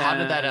with. How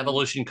did that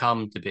evolution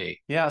come to be?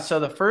 Yeah, so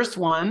the first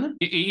one...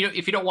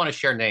 If you don't want to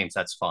share names,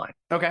 that's fine.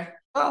 Okay.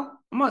 Well,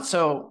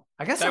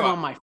 I guess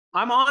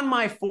I'm on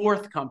my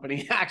fourth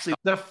company, actually.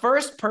 The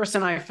first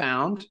person I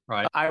found,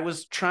 I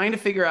was trying to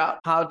figure out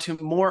how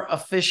to more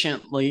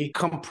efficiently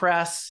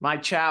compress my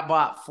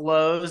chatbot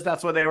flows.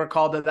 That's what they were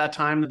called at that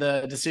time,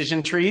 the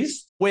decision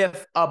trees,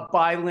 with a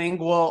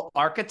bilingual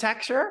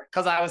architecture,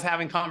 because I was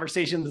having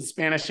conversations in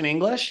Spanish and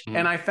English.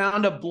 And I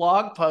found a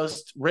blog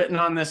post written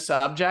on this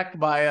subject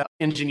by an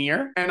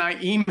engineer, and I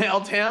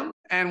emailed him.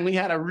 And we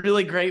had a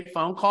really great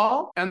phone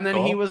call. And then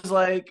he was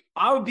like,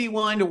 I would be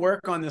willing to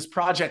work on this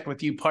project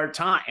with you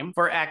part-time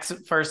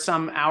for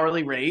some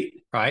hourly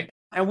rate. Right.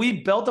 And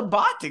we built a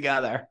bot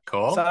together.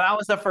 Cool. So that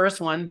was the first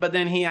one. But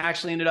then he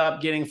actually ended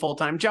up getting a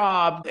full-time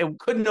job. It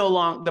couldn't no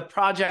longer, the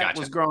project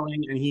was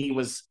growing and he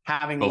was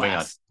having moving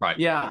less. on. Right.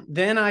 Yeah.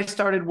 Then I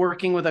started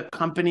working with a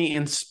company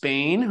in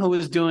Spain who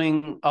was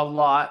doing a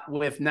lot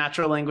with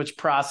natural language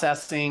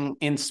processing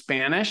in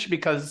Spanish,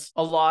 because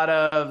a lot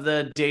of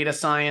the data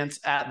science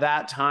at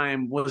that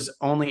time was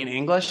only in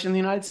English in the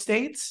United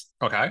States.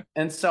 Okay.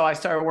 And so I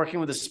started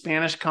working with a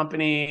Spanish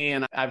company,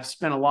 and I've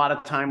spent a lot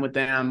of time with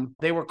them.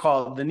 They were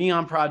called the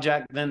Neon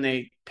Project. Then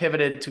they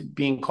pivoted to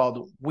being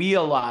called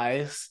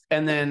Wheelize.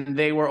 And then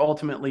they were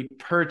ultimately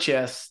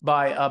purchased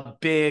by a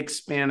big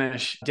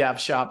Spanish dev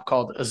shop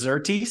called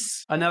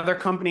Azertis. Another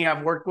company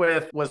I've worked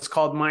with was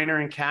called Miner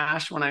and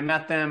Cache when I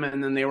met them.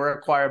 And then they were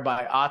acquired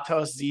by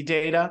Atos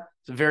Z-Data.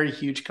 It's a very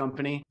huge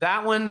company.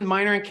 That one,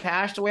 Miner and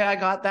Cache, the way I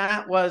got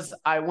that was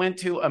I went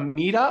to a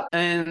meetup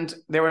and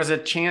there was a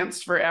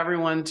chance for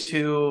everyone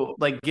to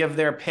give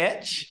their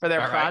pitch for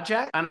their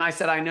project. And I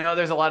said, I know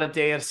there's a lot of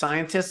data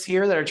scientists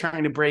here that are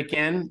trying to break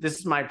in. This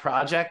is my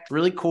project.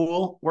 Really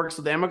cool. Works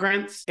with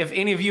immigrants. If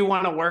any of you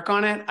want to work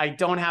on it, I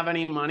don't have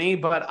any money,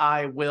 but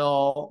I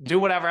will do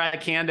whatever I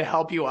can to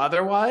help you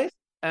otherwise.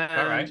 All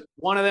right. And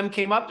one of them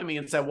came up to me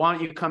and said, why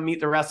don't you come meet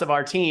the rest of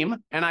our team?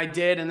 And I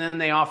did. And then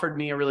they offered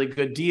me a really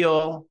good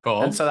deal.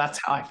 Cool. And so that's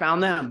how I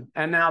found them.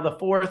 And now the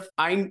fourth,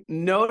 I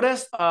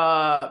noticed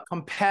a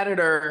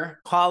competitor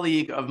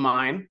colleague of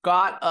mine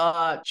got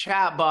a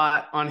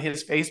chatbot on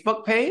his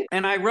Facebook page.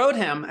 And I wrote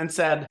him and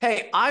said,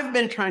 hey, I've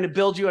been trying to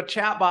build you a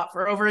chatbot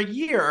for over a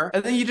year.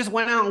 And then you just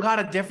went out and got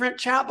a different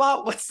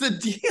chatbot. What's the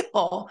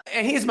deal?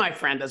 And he's my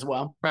friend as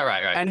well.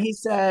 Right. And he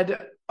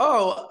said,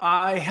 oh,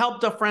 I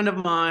helped a friend of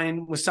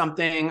mine with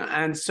something.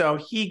 And so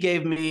he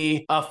gave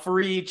me a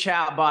free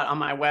chatbot on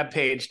my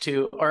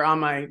webpage or on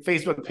my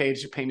Facebook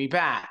page to pay me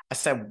back. I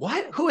said,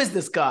 what? Who is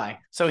this guy?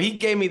 So he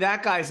gave me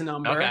that guy's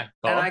number. Okay,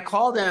 cool. And I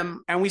called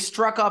him and we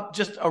struck up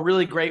just a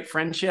really great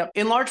friendship,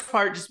 in large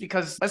part just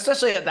because,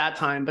 especially at that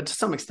time, but to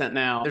some extent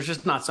now, there's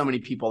just not so many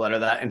people that are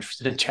that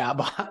interested in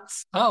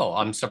chatbots. Oh,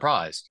 I'm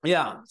surprised.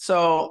 Yeah.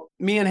 So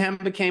me and him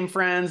became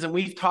friends and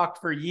we've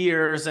talked for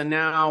years. And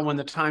now when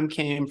the time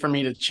came for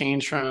me to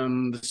change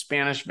from the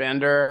Spanish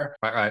vendor,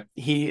 Right.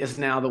 he is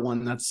now the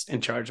one that's in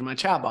charge of my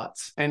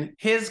chatbots. And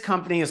his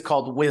company is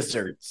called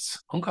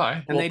Wizards.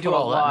 Okay. And they do a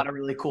lot of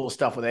really cool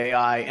stuff with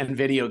AI and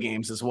video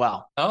games as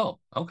well. Oh,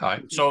 okay.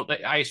 So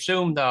I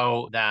assume,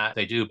 though, that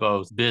they do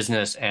both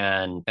business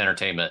and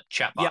entertainment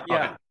chatbot.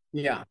 Yeah. Okay.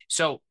 Yeah.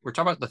 So we're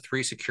talking about the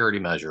 3 security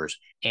measures,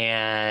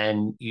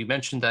 and you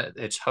mentioned that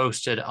it's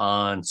hosted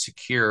on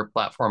secure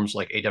platforms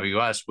like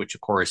AWS, which of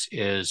course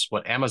is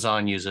what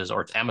Amazon uses, or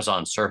it's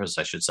Amazon service,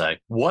 I should say.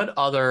 What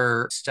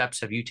other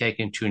steps have you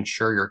taken to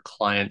ensure your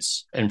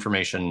clients'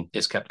 information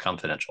is kept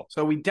confidential?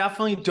 So we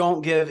definitely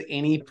don't give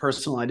any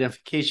personal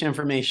identification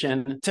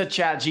information to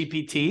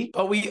ChatGPT,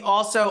 but we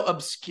also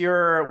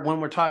obscure, when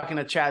we're talking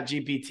to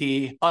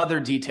ChatGPT, other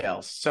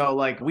details. So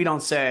like we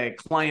don't say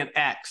client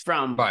X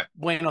from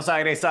Buenos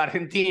Aires,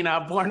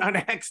 Argentina, born on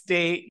X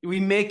date.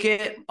 We make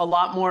it a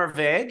lot more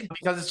vague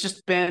because it's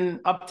just been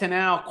up to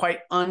now quite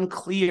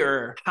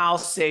unclear how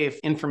safe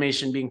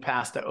information being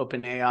passed to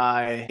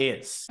OpenAI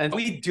is. And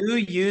we do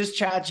use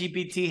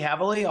ChatGPT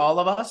heavily, all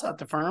of us at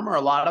the firm, or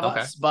a lot of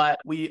us, but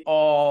we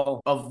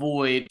all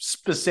avoid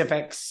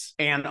specifics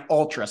and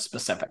ultra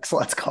specifics,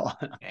 let's call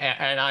it.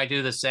 And I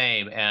do the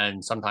same.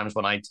 And sometimes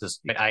when I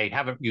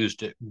haven't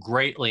used it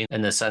greatly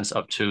in the sense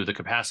up to the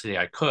capacity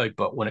I could,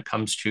 but when it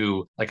comes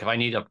to, like, if I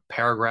need a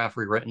paragraph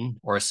rewritten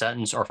or a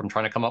sentence, or if I'm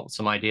trying to come up with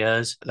some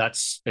ideas,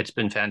 it's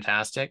been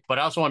fantastic. But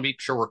I also want to be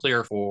sure we're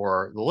clear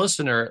for the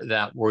listener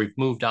that we've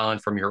moved on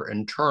from your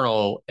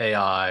internal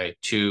AI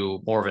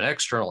to more of an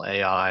external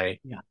AI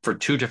for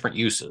 2 different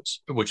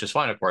uses, which is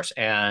fine, of course.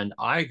 And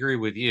I agree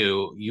with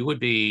you. You would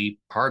be,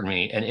 pardon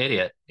me, an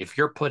idiot if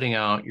you're putting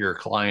out your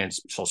clients'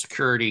 social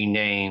security,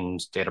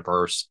 names, date of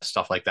birth,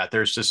 stuff like that.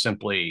 There's just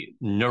simply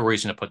no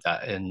reason to put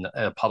that in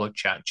a public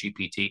chat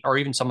GPT or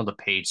even some of the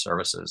paid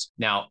services.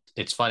 Now,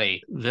 it's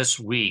funny, this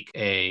week,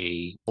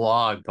 a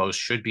blog post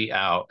should be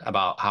out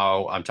about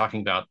how I'm talking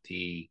about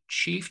the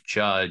chief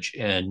judge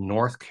in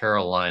North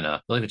Carolina,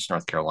 I believe it's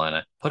North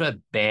Carolina, put a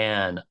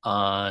ban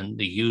on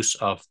the use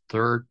of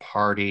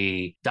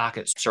third-party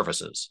docket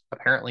services.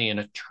 Apparently, an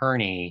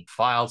attorney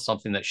filed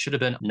something that should have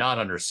been not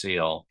under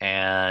seal.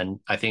 And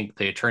I think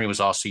the attorney was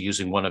also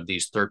using one of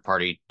these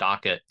third-party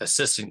docket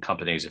assistant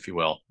companies, if you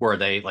will, where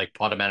they like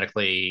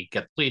automatically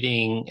get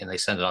pleading and they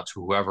send it out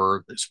to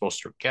whoever is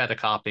supposed to get a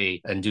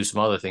copy and do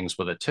some other things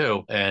with it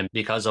too. And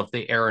because of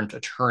the errant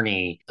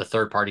attorney, the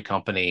third-party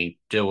company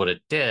did what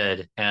it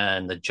did,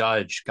 and the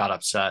judge got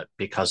upset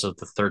because of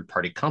the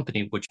third-party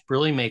company, which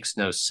really makes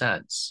no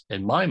sense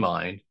in my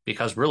mind,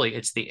 because really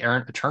it's the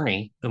errant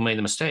attorney who made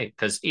the mistake.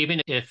 Because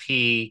even if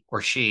he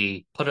or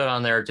she put it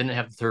on there, didn't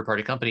have the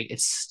third-party company,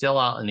 it's still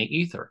out in the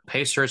ether.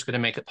 Pacer is going to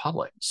make it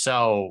public.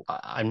 So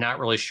I'm not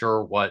really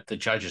sure what the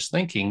judge is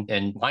thinking.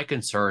 And my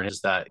concern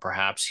is that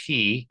perhaps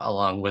he,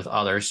 along with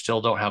others,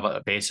 still don't have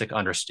a basic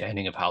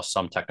understanding of how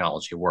some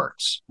technology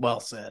works. Well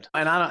said.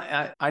 And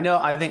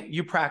I think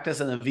you practice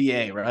in the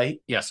VA,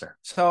 right? Yes, sir.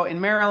 So in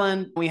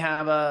Maryland, we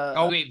have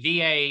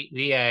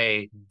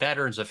VA,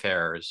 Veterans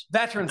Affairs.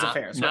 Veterans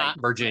Affairs, not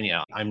right?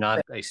 Virginia. I'm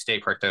not a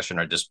state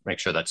practitioner. Just make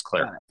sure that's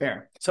clear.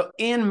 Fair. So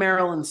in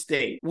Maryland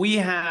State, we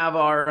have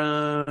our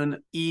own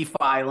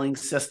e-filing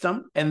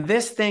system. And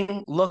this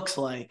thing looks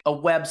like a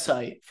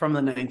website from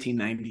the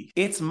 1990s.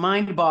 It's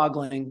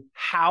mind-boggling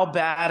how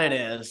bad it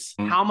is,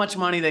 how much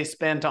money they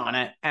spent on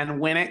it, and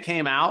when it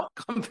came out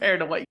compared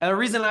to what. And the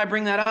reason I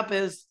bring that up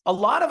is a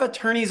lot of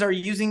attorneys are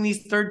using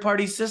these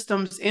third-party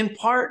systems in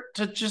part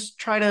to just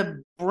try to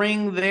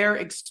bring their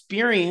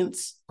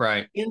experience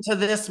into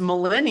this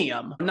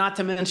millennium, not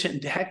to mention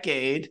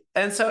decade.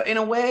 And so in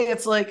a way,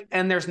 it's like,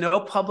 and there's no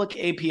public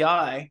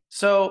API.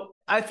 So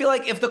I feel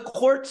like if the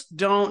courts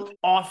don't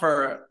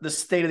offer the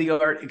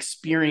state-of-the-art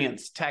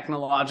experience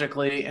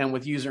technologically and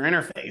with user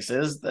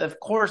interfaces, of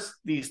course,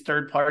 these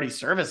third-party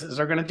services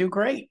are going to do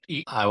great.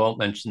 I won't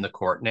mention the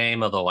court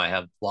name, although I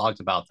have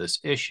blogged about this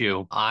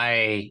issue.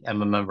 I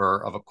am a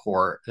member of a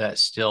court that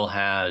still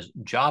has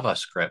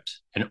JavaScript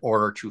in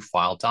order to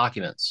file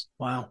documents.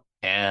 Wow.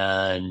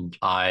 And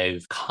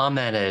I've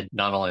commented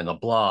not only in the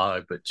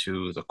blog, but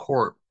to the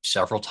court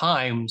several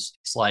times,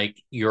 it's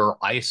like you're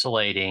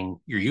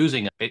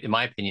using, in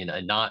my opinion,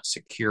 a not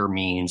secure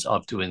means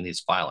of doing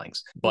these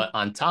filings. But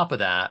on top of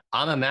that,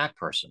 I'm a Mac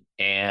person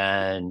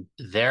and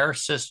their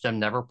system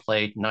never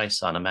played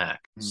nice on a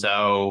Mac.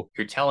 So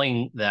you're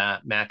telling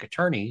that Mac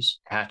attorneys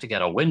have to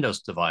get a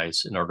Windows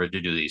device in order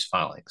to do these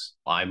filings.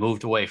 I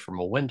moved away from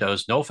a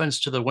Windows. No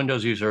offense to the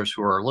Windows users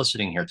who are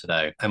listening here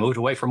today. I moved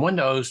away from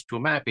Windows to a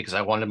Mac because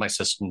I wanted my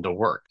system to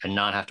work and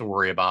not have to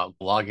worry about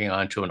logging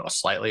onto a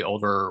slightly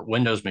older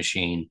Windows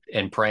machine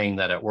and praying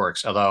that it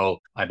works. Although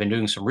I've been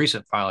doing some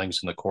recent filings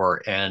in the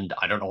court and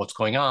I don't know what's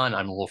going on.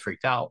 I'm a little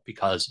freaked out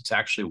because it's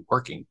actually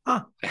working.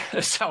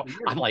 So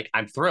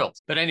I'm thrilled.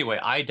 But anyway,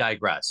 I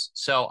digress.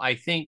 So I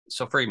think,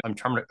 I'm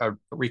trying to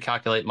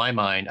recalculate my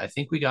mind. I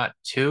think we got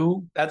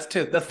two. That's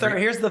two. The third,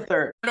 here's the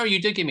third. No, you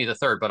did give me the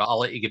third, but I'll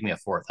let you give me a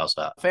fourth. How's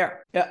that?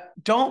 Fair. Yeah.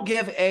 Don't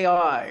give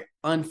AI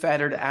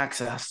unfettered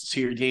access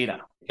to your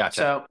data. Gotcha.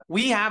 So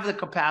we have the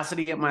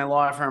capacity at my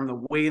law firm,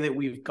 the way that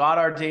we've got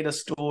our data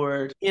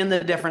stored in the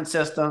different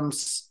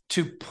systems,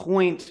 to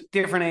point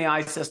different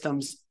AI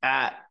systems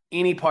at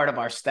any part of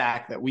our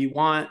stack that we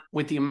want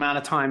with the amount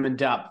of time and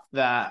depth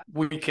that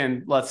we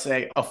can, let's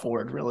say,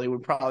 afford. Really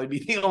would probably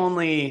be the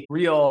only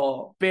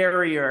real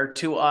barrier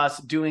to us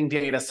doing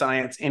data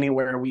science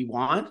anywhere we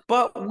want.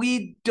 But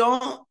we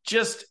don't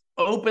just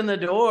open the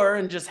door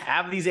and just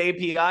have these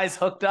APIs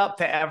hooked up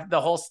to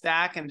the whole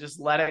stack and just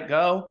let it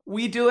go.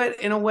 We do it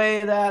in a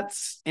way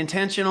that's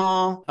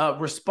intentional,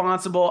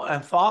 responsible,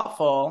 and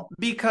thoughtful,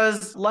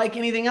 because like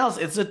anything else,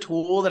 it's a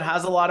tool that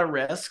has a lot of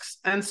risks.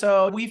 And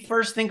so we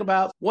first think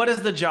about what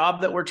is the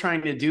job that we're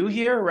trying to do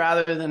here,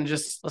 rather than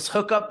just let's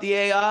hook up the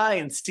AI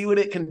and see what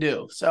it can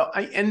do.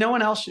 And no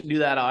one else should do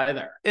that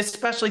either,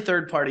 especially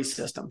third-party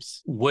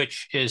systems.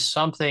 Which is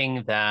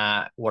something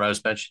that what I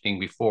was mentioning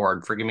before,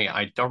 and forgive me,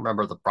 I don't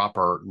remember the proper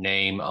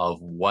name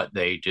of what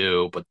they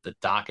do, but the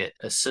docket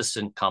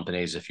assistant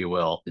companies, if you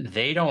will,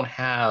 I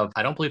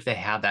don't believe they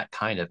have that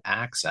kind of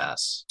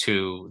access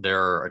to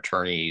their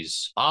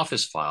attorney's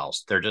office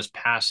files. They're just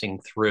passing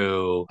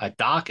through a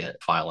docket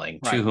filing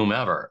to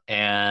whomever.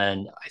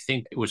 And I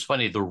think it was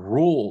funny, the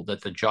rule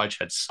that the judge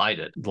had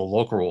cited, the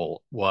local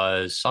rule,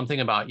 was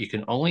something about you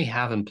can only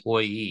have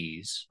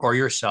employees or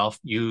yourself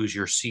use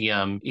your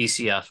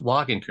ECF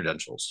login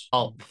credentials.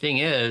 Well, the thing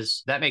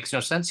is, that makes no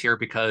sense here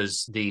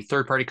because the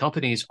third-party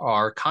companies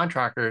are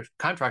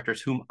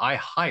contractors whom I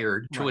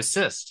hired to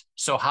assist.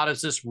 So how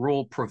does this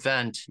rule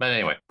prevent? But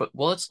anyway,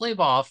 let's leave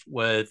off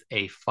with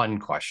a fun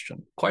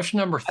question. Question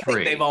number 3. I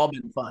think they've all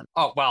been fun.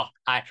 Oh, well,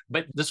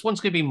 but this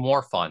one's going to be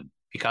more fun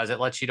because it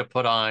lets you to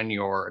put on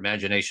your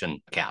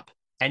imagination cap.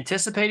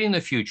 Anticipating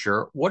the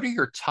future, what are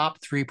your top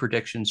 3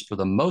 predictions for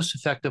the most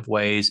effective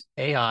ways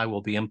AI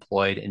will be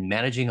employed in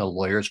managing a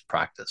lawyer's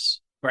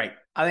practice? Right.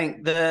 I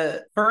think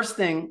the first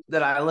thing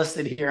that I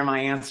listed here in my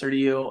answer to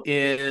you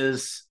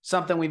is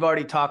something we've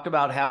already talked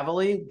about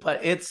heavily,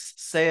 but it's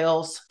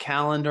sales,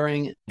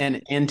 calendaring,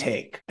 and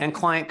intake and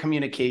client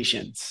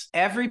communications.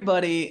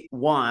 Everybody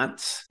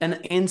wants an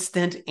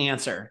instant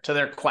answer to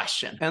their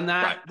question. And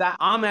that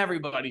I'm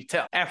everybody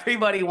too.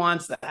 Everybody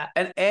wants that.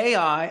 An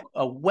AI,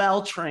 a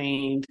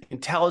well-trained,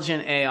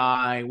 intelligent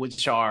AI,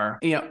 which are,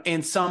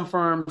 in some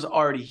firms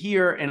already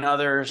here and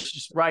others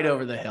just right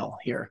over the hill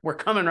here. We're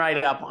coming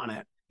right up on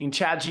it.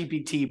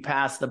 ChatGPT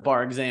passed the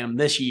bar exam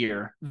this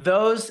year.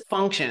 Those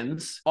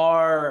functions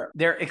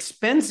they're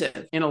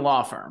expensive in a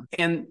law firm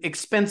and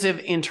expensive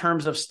in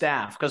terms of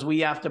staff because we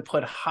have to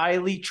put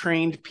highly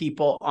trained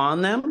people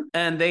on them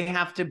and they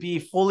have to be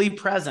fully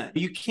present.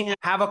 You can't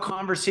have a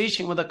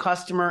conversation with a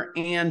customer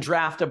and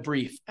draft a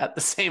brief at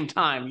the same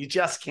time. You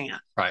just can't.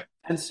 Right.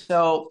 And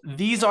so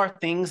these are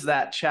things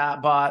that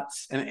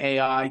chatbots and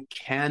AI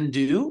can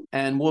do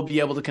and we'll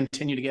be able to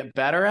continue to get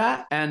better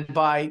at. And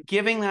by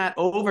giving that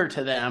over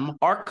to them,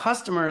 our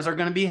customers are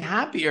going to be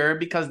happier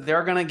because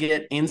they're going to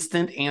get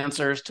instant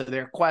answers to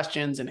their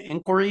questions and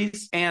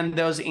inquiries. And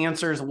those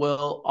answers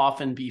will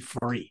often be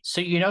free. So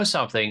you know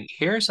something,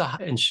 here's a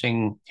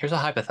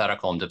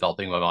hypothetical I'm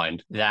developing in my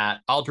mind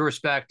that, all due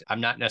respect,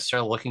 I'm not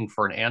necessarily looking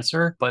for an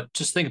answer, but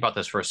just think about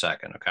this for a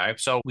second, okay?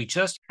 So we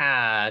just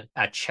had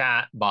a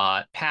chatbot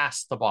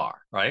pass the bar,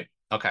 right?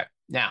 Okay.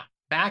 Now,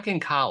 back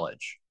in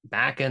college,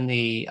 back in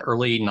the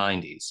early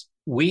 90s,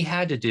 we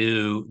had to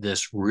do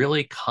this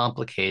really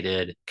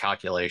complicated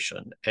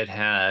calculation. It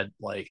had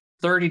like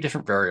 30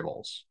 different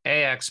variables,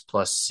 AX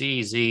plus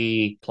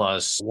CZ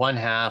plus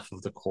 1/2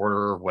 of the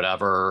quarter,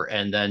 whatever.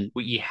 And then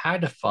what you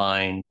had to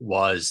find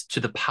was to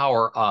the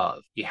power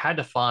of, you had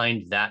to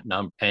find that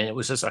number. And it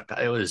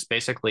was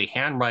basically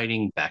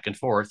handwriting back and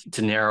forth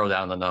to narrow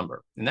down the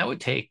number. And that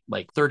would take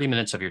like 30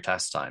 minutes of your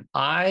test time.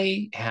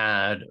 I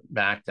had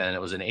back then,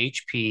 it was an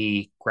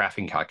HP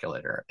graphing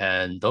calculator.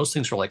 And those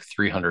things were like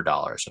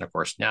 $300. And of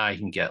course, now you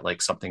can get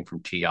like something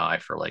from TI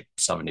for like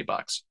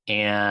 $70.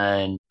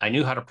 And I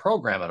knew how to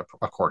program it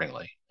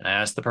accordingly. And I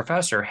asked the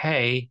professor,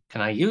 hey, can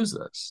I use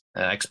this?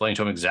 And I explained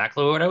to him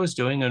exactly what I was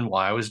doing and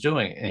why I was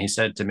doing it. And he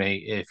said to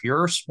me, if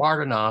you're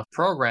smart enough,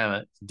 program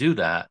it to do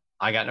that,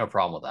 I got no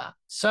problem with that.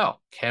 So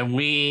can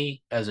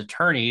we, as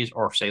attorneys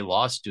or say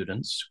law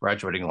students,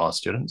 graduating law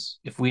students,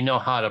 if we know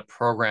how to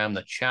program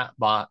the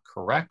chatbot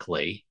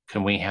correctly,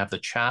 can we have the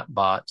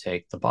chatbot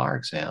take the bar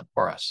exam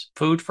for us?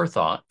 Food for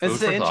thought.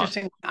 It's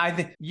interesting. I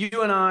think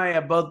you and I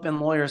have both been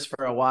lawyers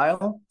for a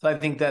while. So I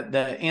think that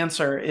the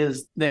answer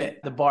is that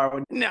the bar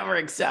would never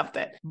accept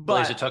it.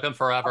 But it took them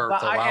forever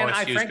to allow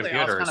us to use computers.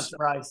 I was kind of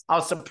surprised. I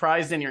was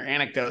surprised in your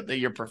anecdote that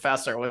your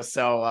professor was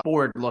so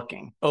forward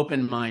looking,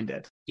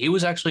 open-minded. He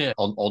was actually an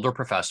older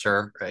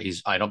professor.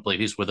 I don't believe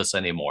he's with us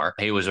anymore.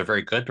 He was a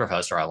very good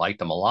professor. I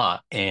liked him a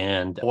lot.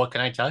 And what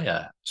can I tell you?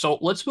 So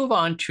let's move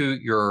on to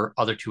your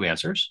other two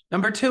answers.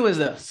 Number 2 is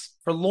this.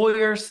 For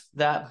lawyers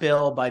that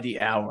bill by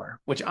the hour,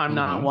 which I'm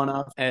not one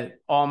of, at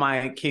all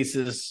my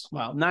cases,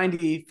 well,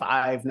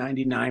 95,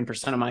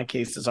 99% of my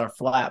cases are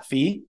flat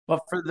fee.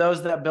 But for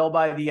those that bill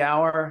by the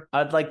hour,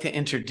 I'd like to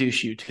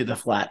introduce you to the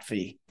flat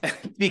fee.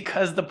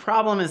 Because the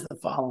problem is the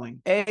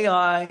following.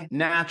 AI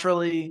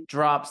naturally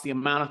drops the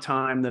amount of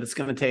time that it's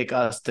going to take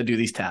us to do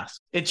these tasks.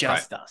 It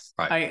just does.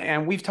 Right.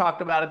 And we've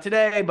talked about it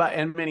today,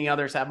 and many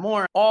others have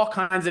more, all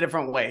kinds of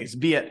different ways,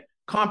 be it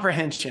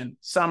comprehension,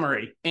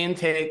 summary,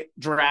 intake,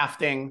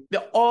 drafting,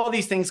 all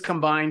these things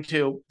combine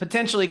to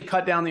potentially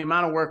cut down the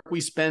amount of work we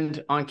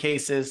spend on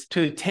cases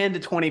to 10 to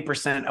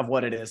 20% of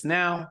what it is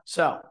now.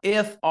 So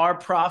if our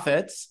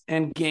profits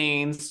and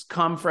gains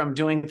come from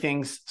doing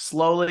things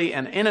slowly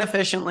and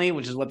inefficiently,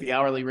 which is what the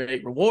hourly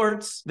rate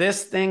rewards,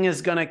 this thing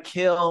is going to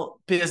kill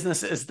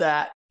businesses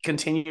that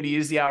continue to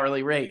use the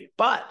hourly rate.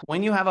 But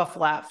when you have a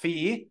flat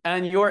fee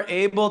and you're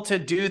able to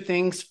do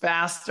things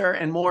faster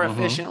and more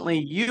efficiently,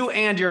 you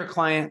and your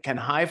client can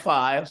high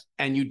five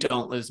and you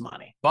don't lose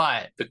money.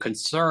 But the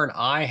concern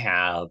I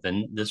have,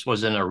 and this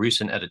was in a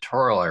recent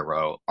editorial I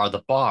wrote, are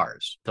the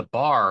bars. The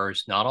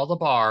bars, not all the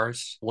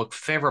bars, look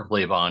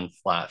favorably on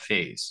flat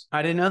fees.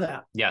 I didn't know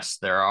that. Yes,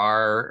 there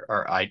are,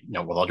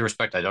 with all due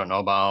respect, I don't know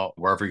about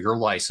wherever you're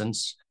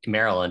licensed.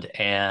 Maryland,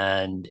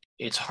 and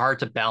it's hard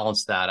to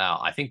balance that out.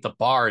 I think the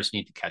bars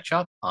need to catch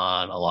up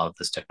on a lot of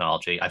this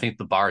technology. I think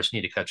the bars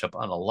need to catch up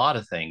on a lot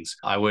of things.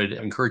 I would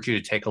encourage you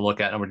to take a look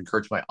at, and I would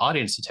encourage my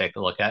audience to take a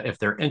look at, if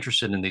they're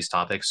interested in these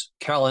topics,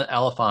 Carolyn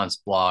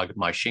Elephant's blog,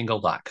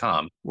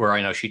 myshingle.com, where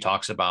I know she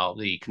talks about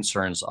the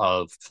concerns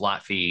of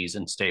flat fees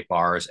and state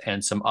bars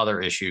and some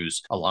other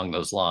issues along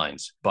those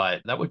lines.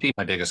 But that would be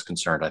my biggest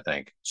concern, I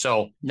think.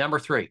 So number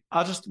 3.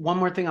 One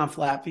more thing on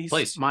flat fees.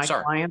 Please. My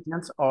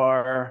clients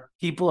are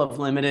people of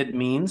limited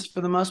means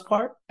for the most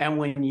part. And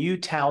when you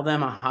tell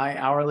them a high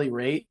hourly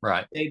rate,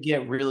 they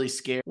get really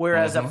scared.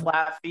 Whereas a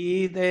flat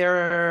fee, they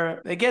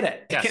get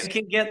it. Yes. They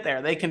can get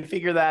there. They can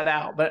figure that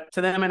out. But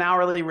to them, an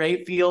hourly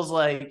rate feels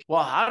like,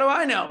 well, how do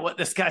I know what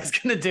this guy's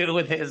going to do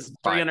with his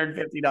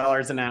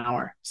 $350 an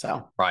hour?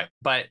 So,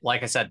 But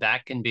like I said,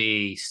 that can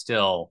be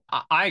still,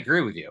 I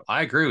agree with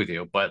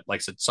you. But like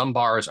I said, some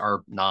bars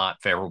are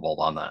not favorable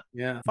on that.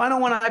 Yeah. Final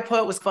one I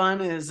put was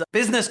fun is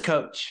business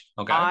coach.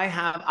 Okay.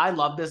 I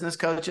love business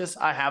coaches.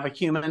 I have a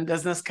human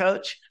business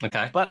coach.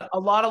 Okay. But a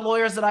lot of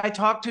lawyers that I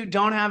talk to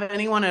don't have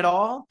anyone at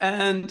all.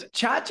 And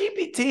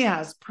ChatGPT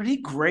has pretty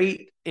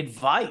great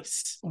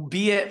advice,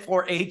 be it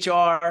for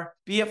HR,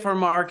 be it for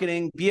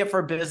marketing, be it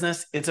for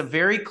business. It's a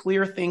very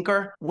clear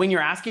thinker. When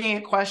you're asking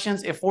it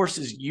questions, it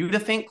forces you to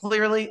think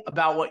clearly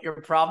about what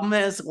your problem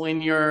is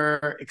when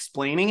you're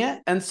explaining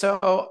it. And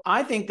so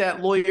I think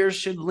that lawyers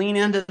should lean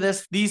into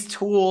these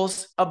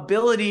tools'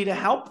 ability to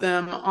help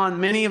them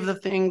on many of the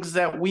things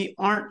that we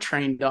aren't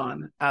trained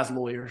on as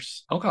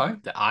lawyers. Okay.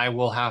 I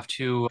will have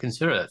to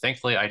consider that.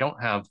 Thankfully, I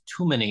don't have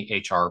too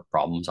many HR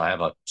problems. I have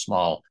a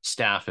small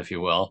staff, if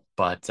you will,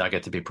 but I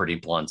get to be pretty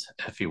blunt,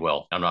 if you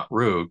will. I'm not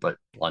rude, but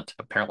blunt.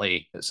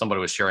 Apparently, somebody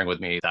was sharing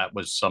with me that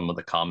was some of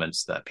the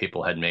comments that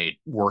people had made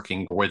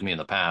working with me in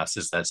the past,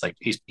 is that it's like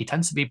he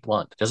tends to be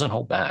blunt, doesn't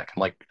hold back. I'm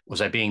like, was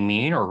I being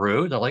mean or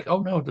rude? They're like, oh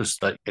no,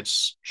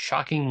 it's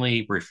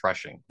shockingly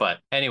refreshing. But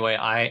anyway,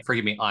 I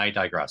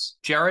digress.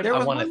 Jared, there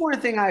was one more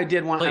thing I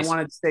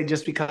wanted to say,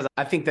 just because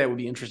I think that would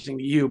be interesting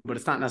to you, but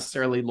it's not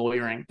necessarily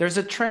lawyering. There's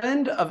a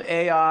trend of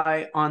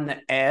AI on the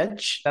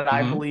edge that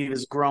I believe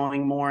is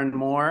growing more and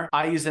more.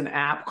 I use an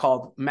app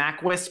called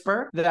Mac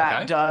Whisper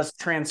that does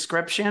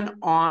transcription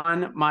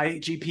on my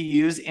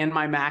GPUs in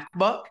my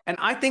MacBook. And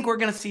I think we're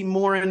going to see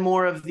more and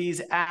more of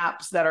these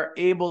apps that are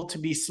able to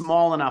be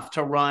small enough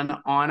to run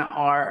on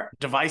our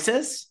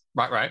devices.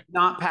 Right.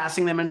 Not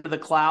passing them into the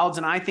clouds.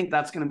 And I think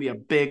that's going to be a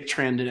big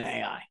trend in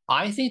AI.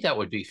 I think that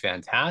would be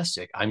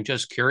fantastic. I'm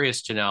just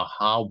curious to know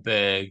how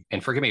big,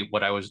 and forgive me,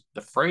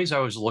 the phrase I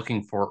was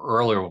looking for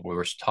earlier when we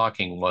were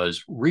talking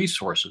was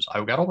resources.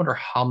 I've got to wonder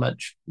how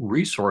much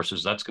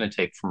resources that's going to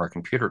take from our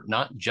computer,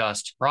 not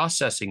just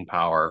processing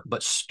power,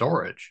 but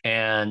storage.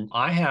 And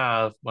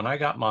when I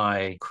got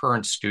my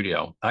current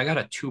studio, I got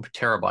a 2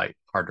 terabyte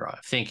hard drive,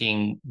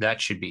 thinking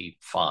that should be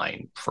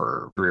fine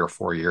for 3 or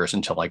 4 years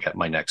until I get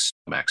my next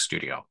Mac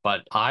Studio.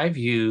 But I've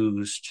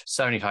used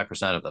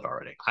 75% of it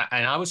already.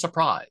 And I was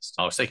surprised.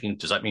 I was thinking,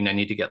 does that mean I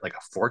need to get like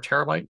a 4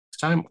 terabyte next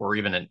time or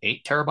even an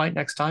 8 terabyte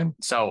next time?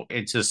 So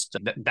it's just,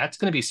 that's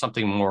going to be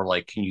something more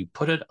like, can you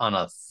put it on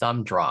a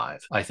thumb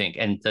drive, I think,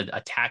 and then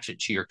attach it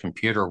to your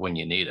computer when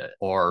you need it,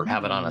 or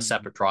have it on a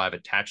separate drive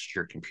attached to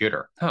your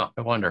computer? I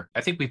wonder.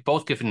 I think we've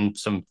both given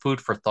some food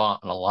for thought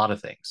on a lot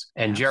of things.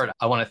 And Jared,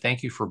 I want to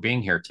thank you for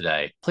being here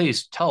today.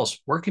 Please tell us,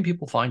 where can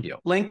people find you?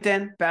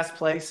 LinkedIn, best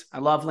place. I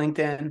love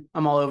LinkedIn.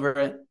 I'm all over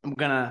it. I'm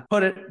going to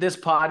put this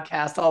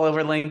podcast all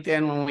over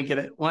LinkedIn when we get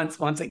it,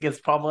 once it gets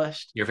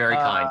published. You're very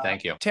kind.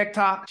 Thank you.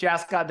 TikTok,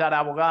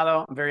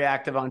 Jaskot.abogado. I'm very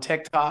active on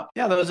TikTok.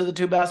 Yeah, those are the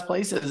two best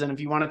places. And if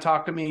you want to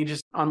talk to me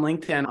just on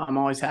LinkedIn, I'm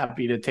always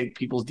happy to take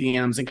people's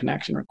DMs and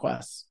connection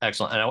requests.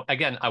 Excellent. And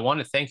again, I want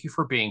to thank you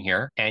for being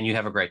here, and you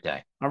have a great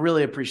day. I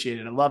really appreciate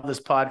it. I love this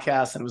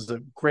podcast, and it was a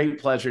great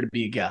pleasure to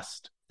be a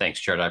guest. Thanks,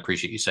 Jared. I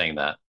appreciate you saying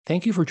that.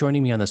 Thank you for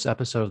joining me on this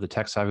episode of the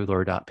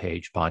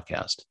TechSavvyLawyer.page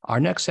podcast. Our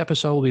next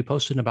episode will be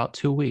posted in about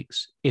 2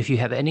 weeks. If you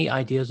have any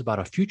ideas about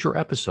a future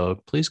episode,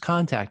 please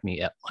contact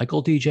me at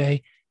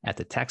michaeldj@the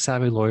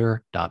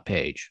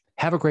TechSavvyLawyer.page.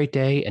 Have a great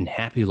day and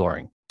happy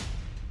lawyering.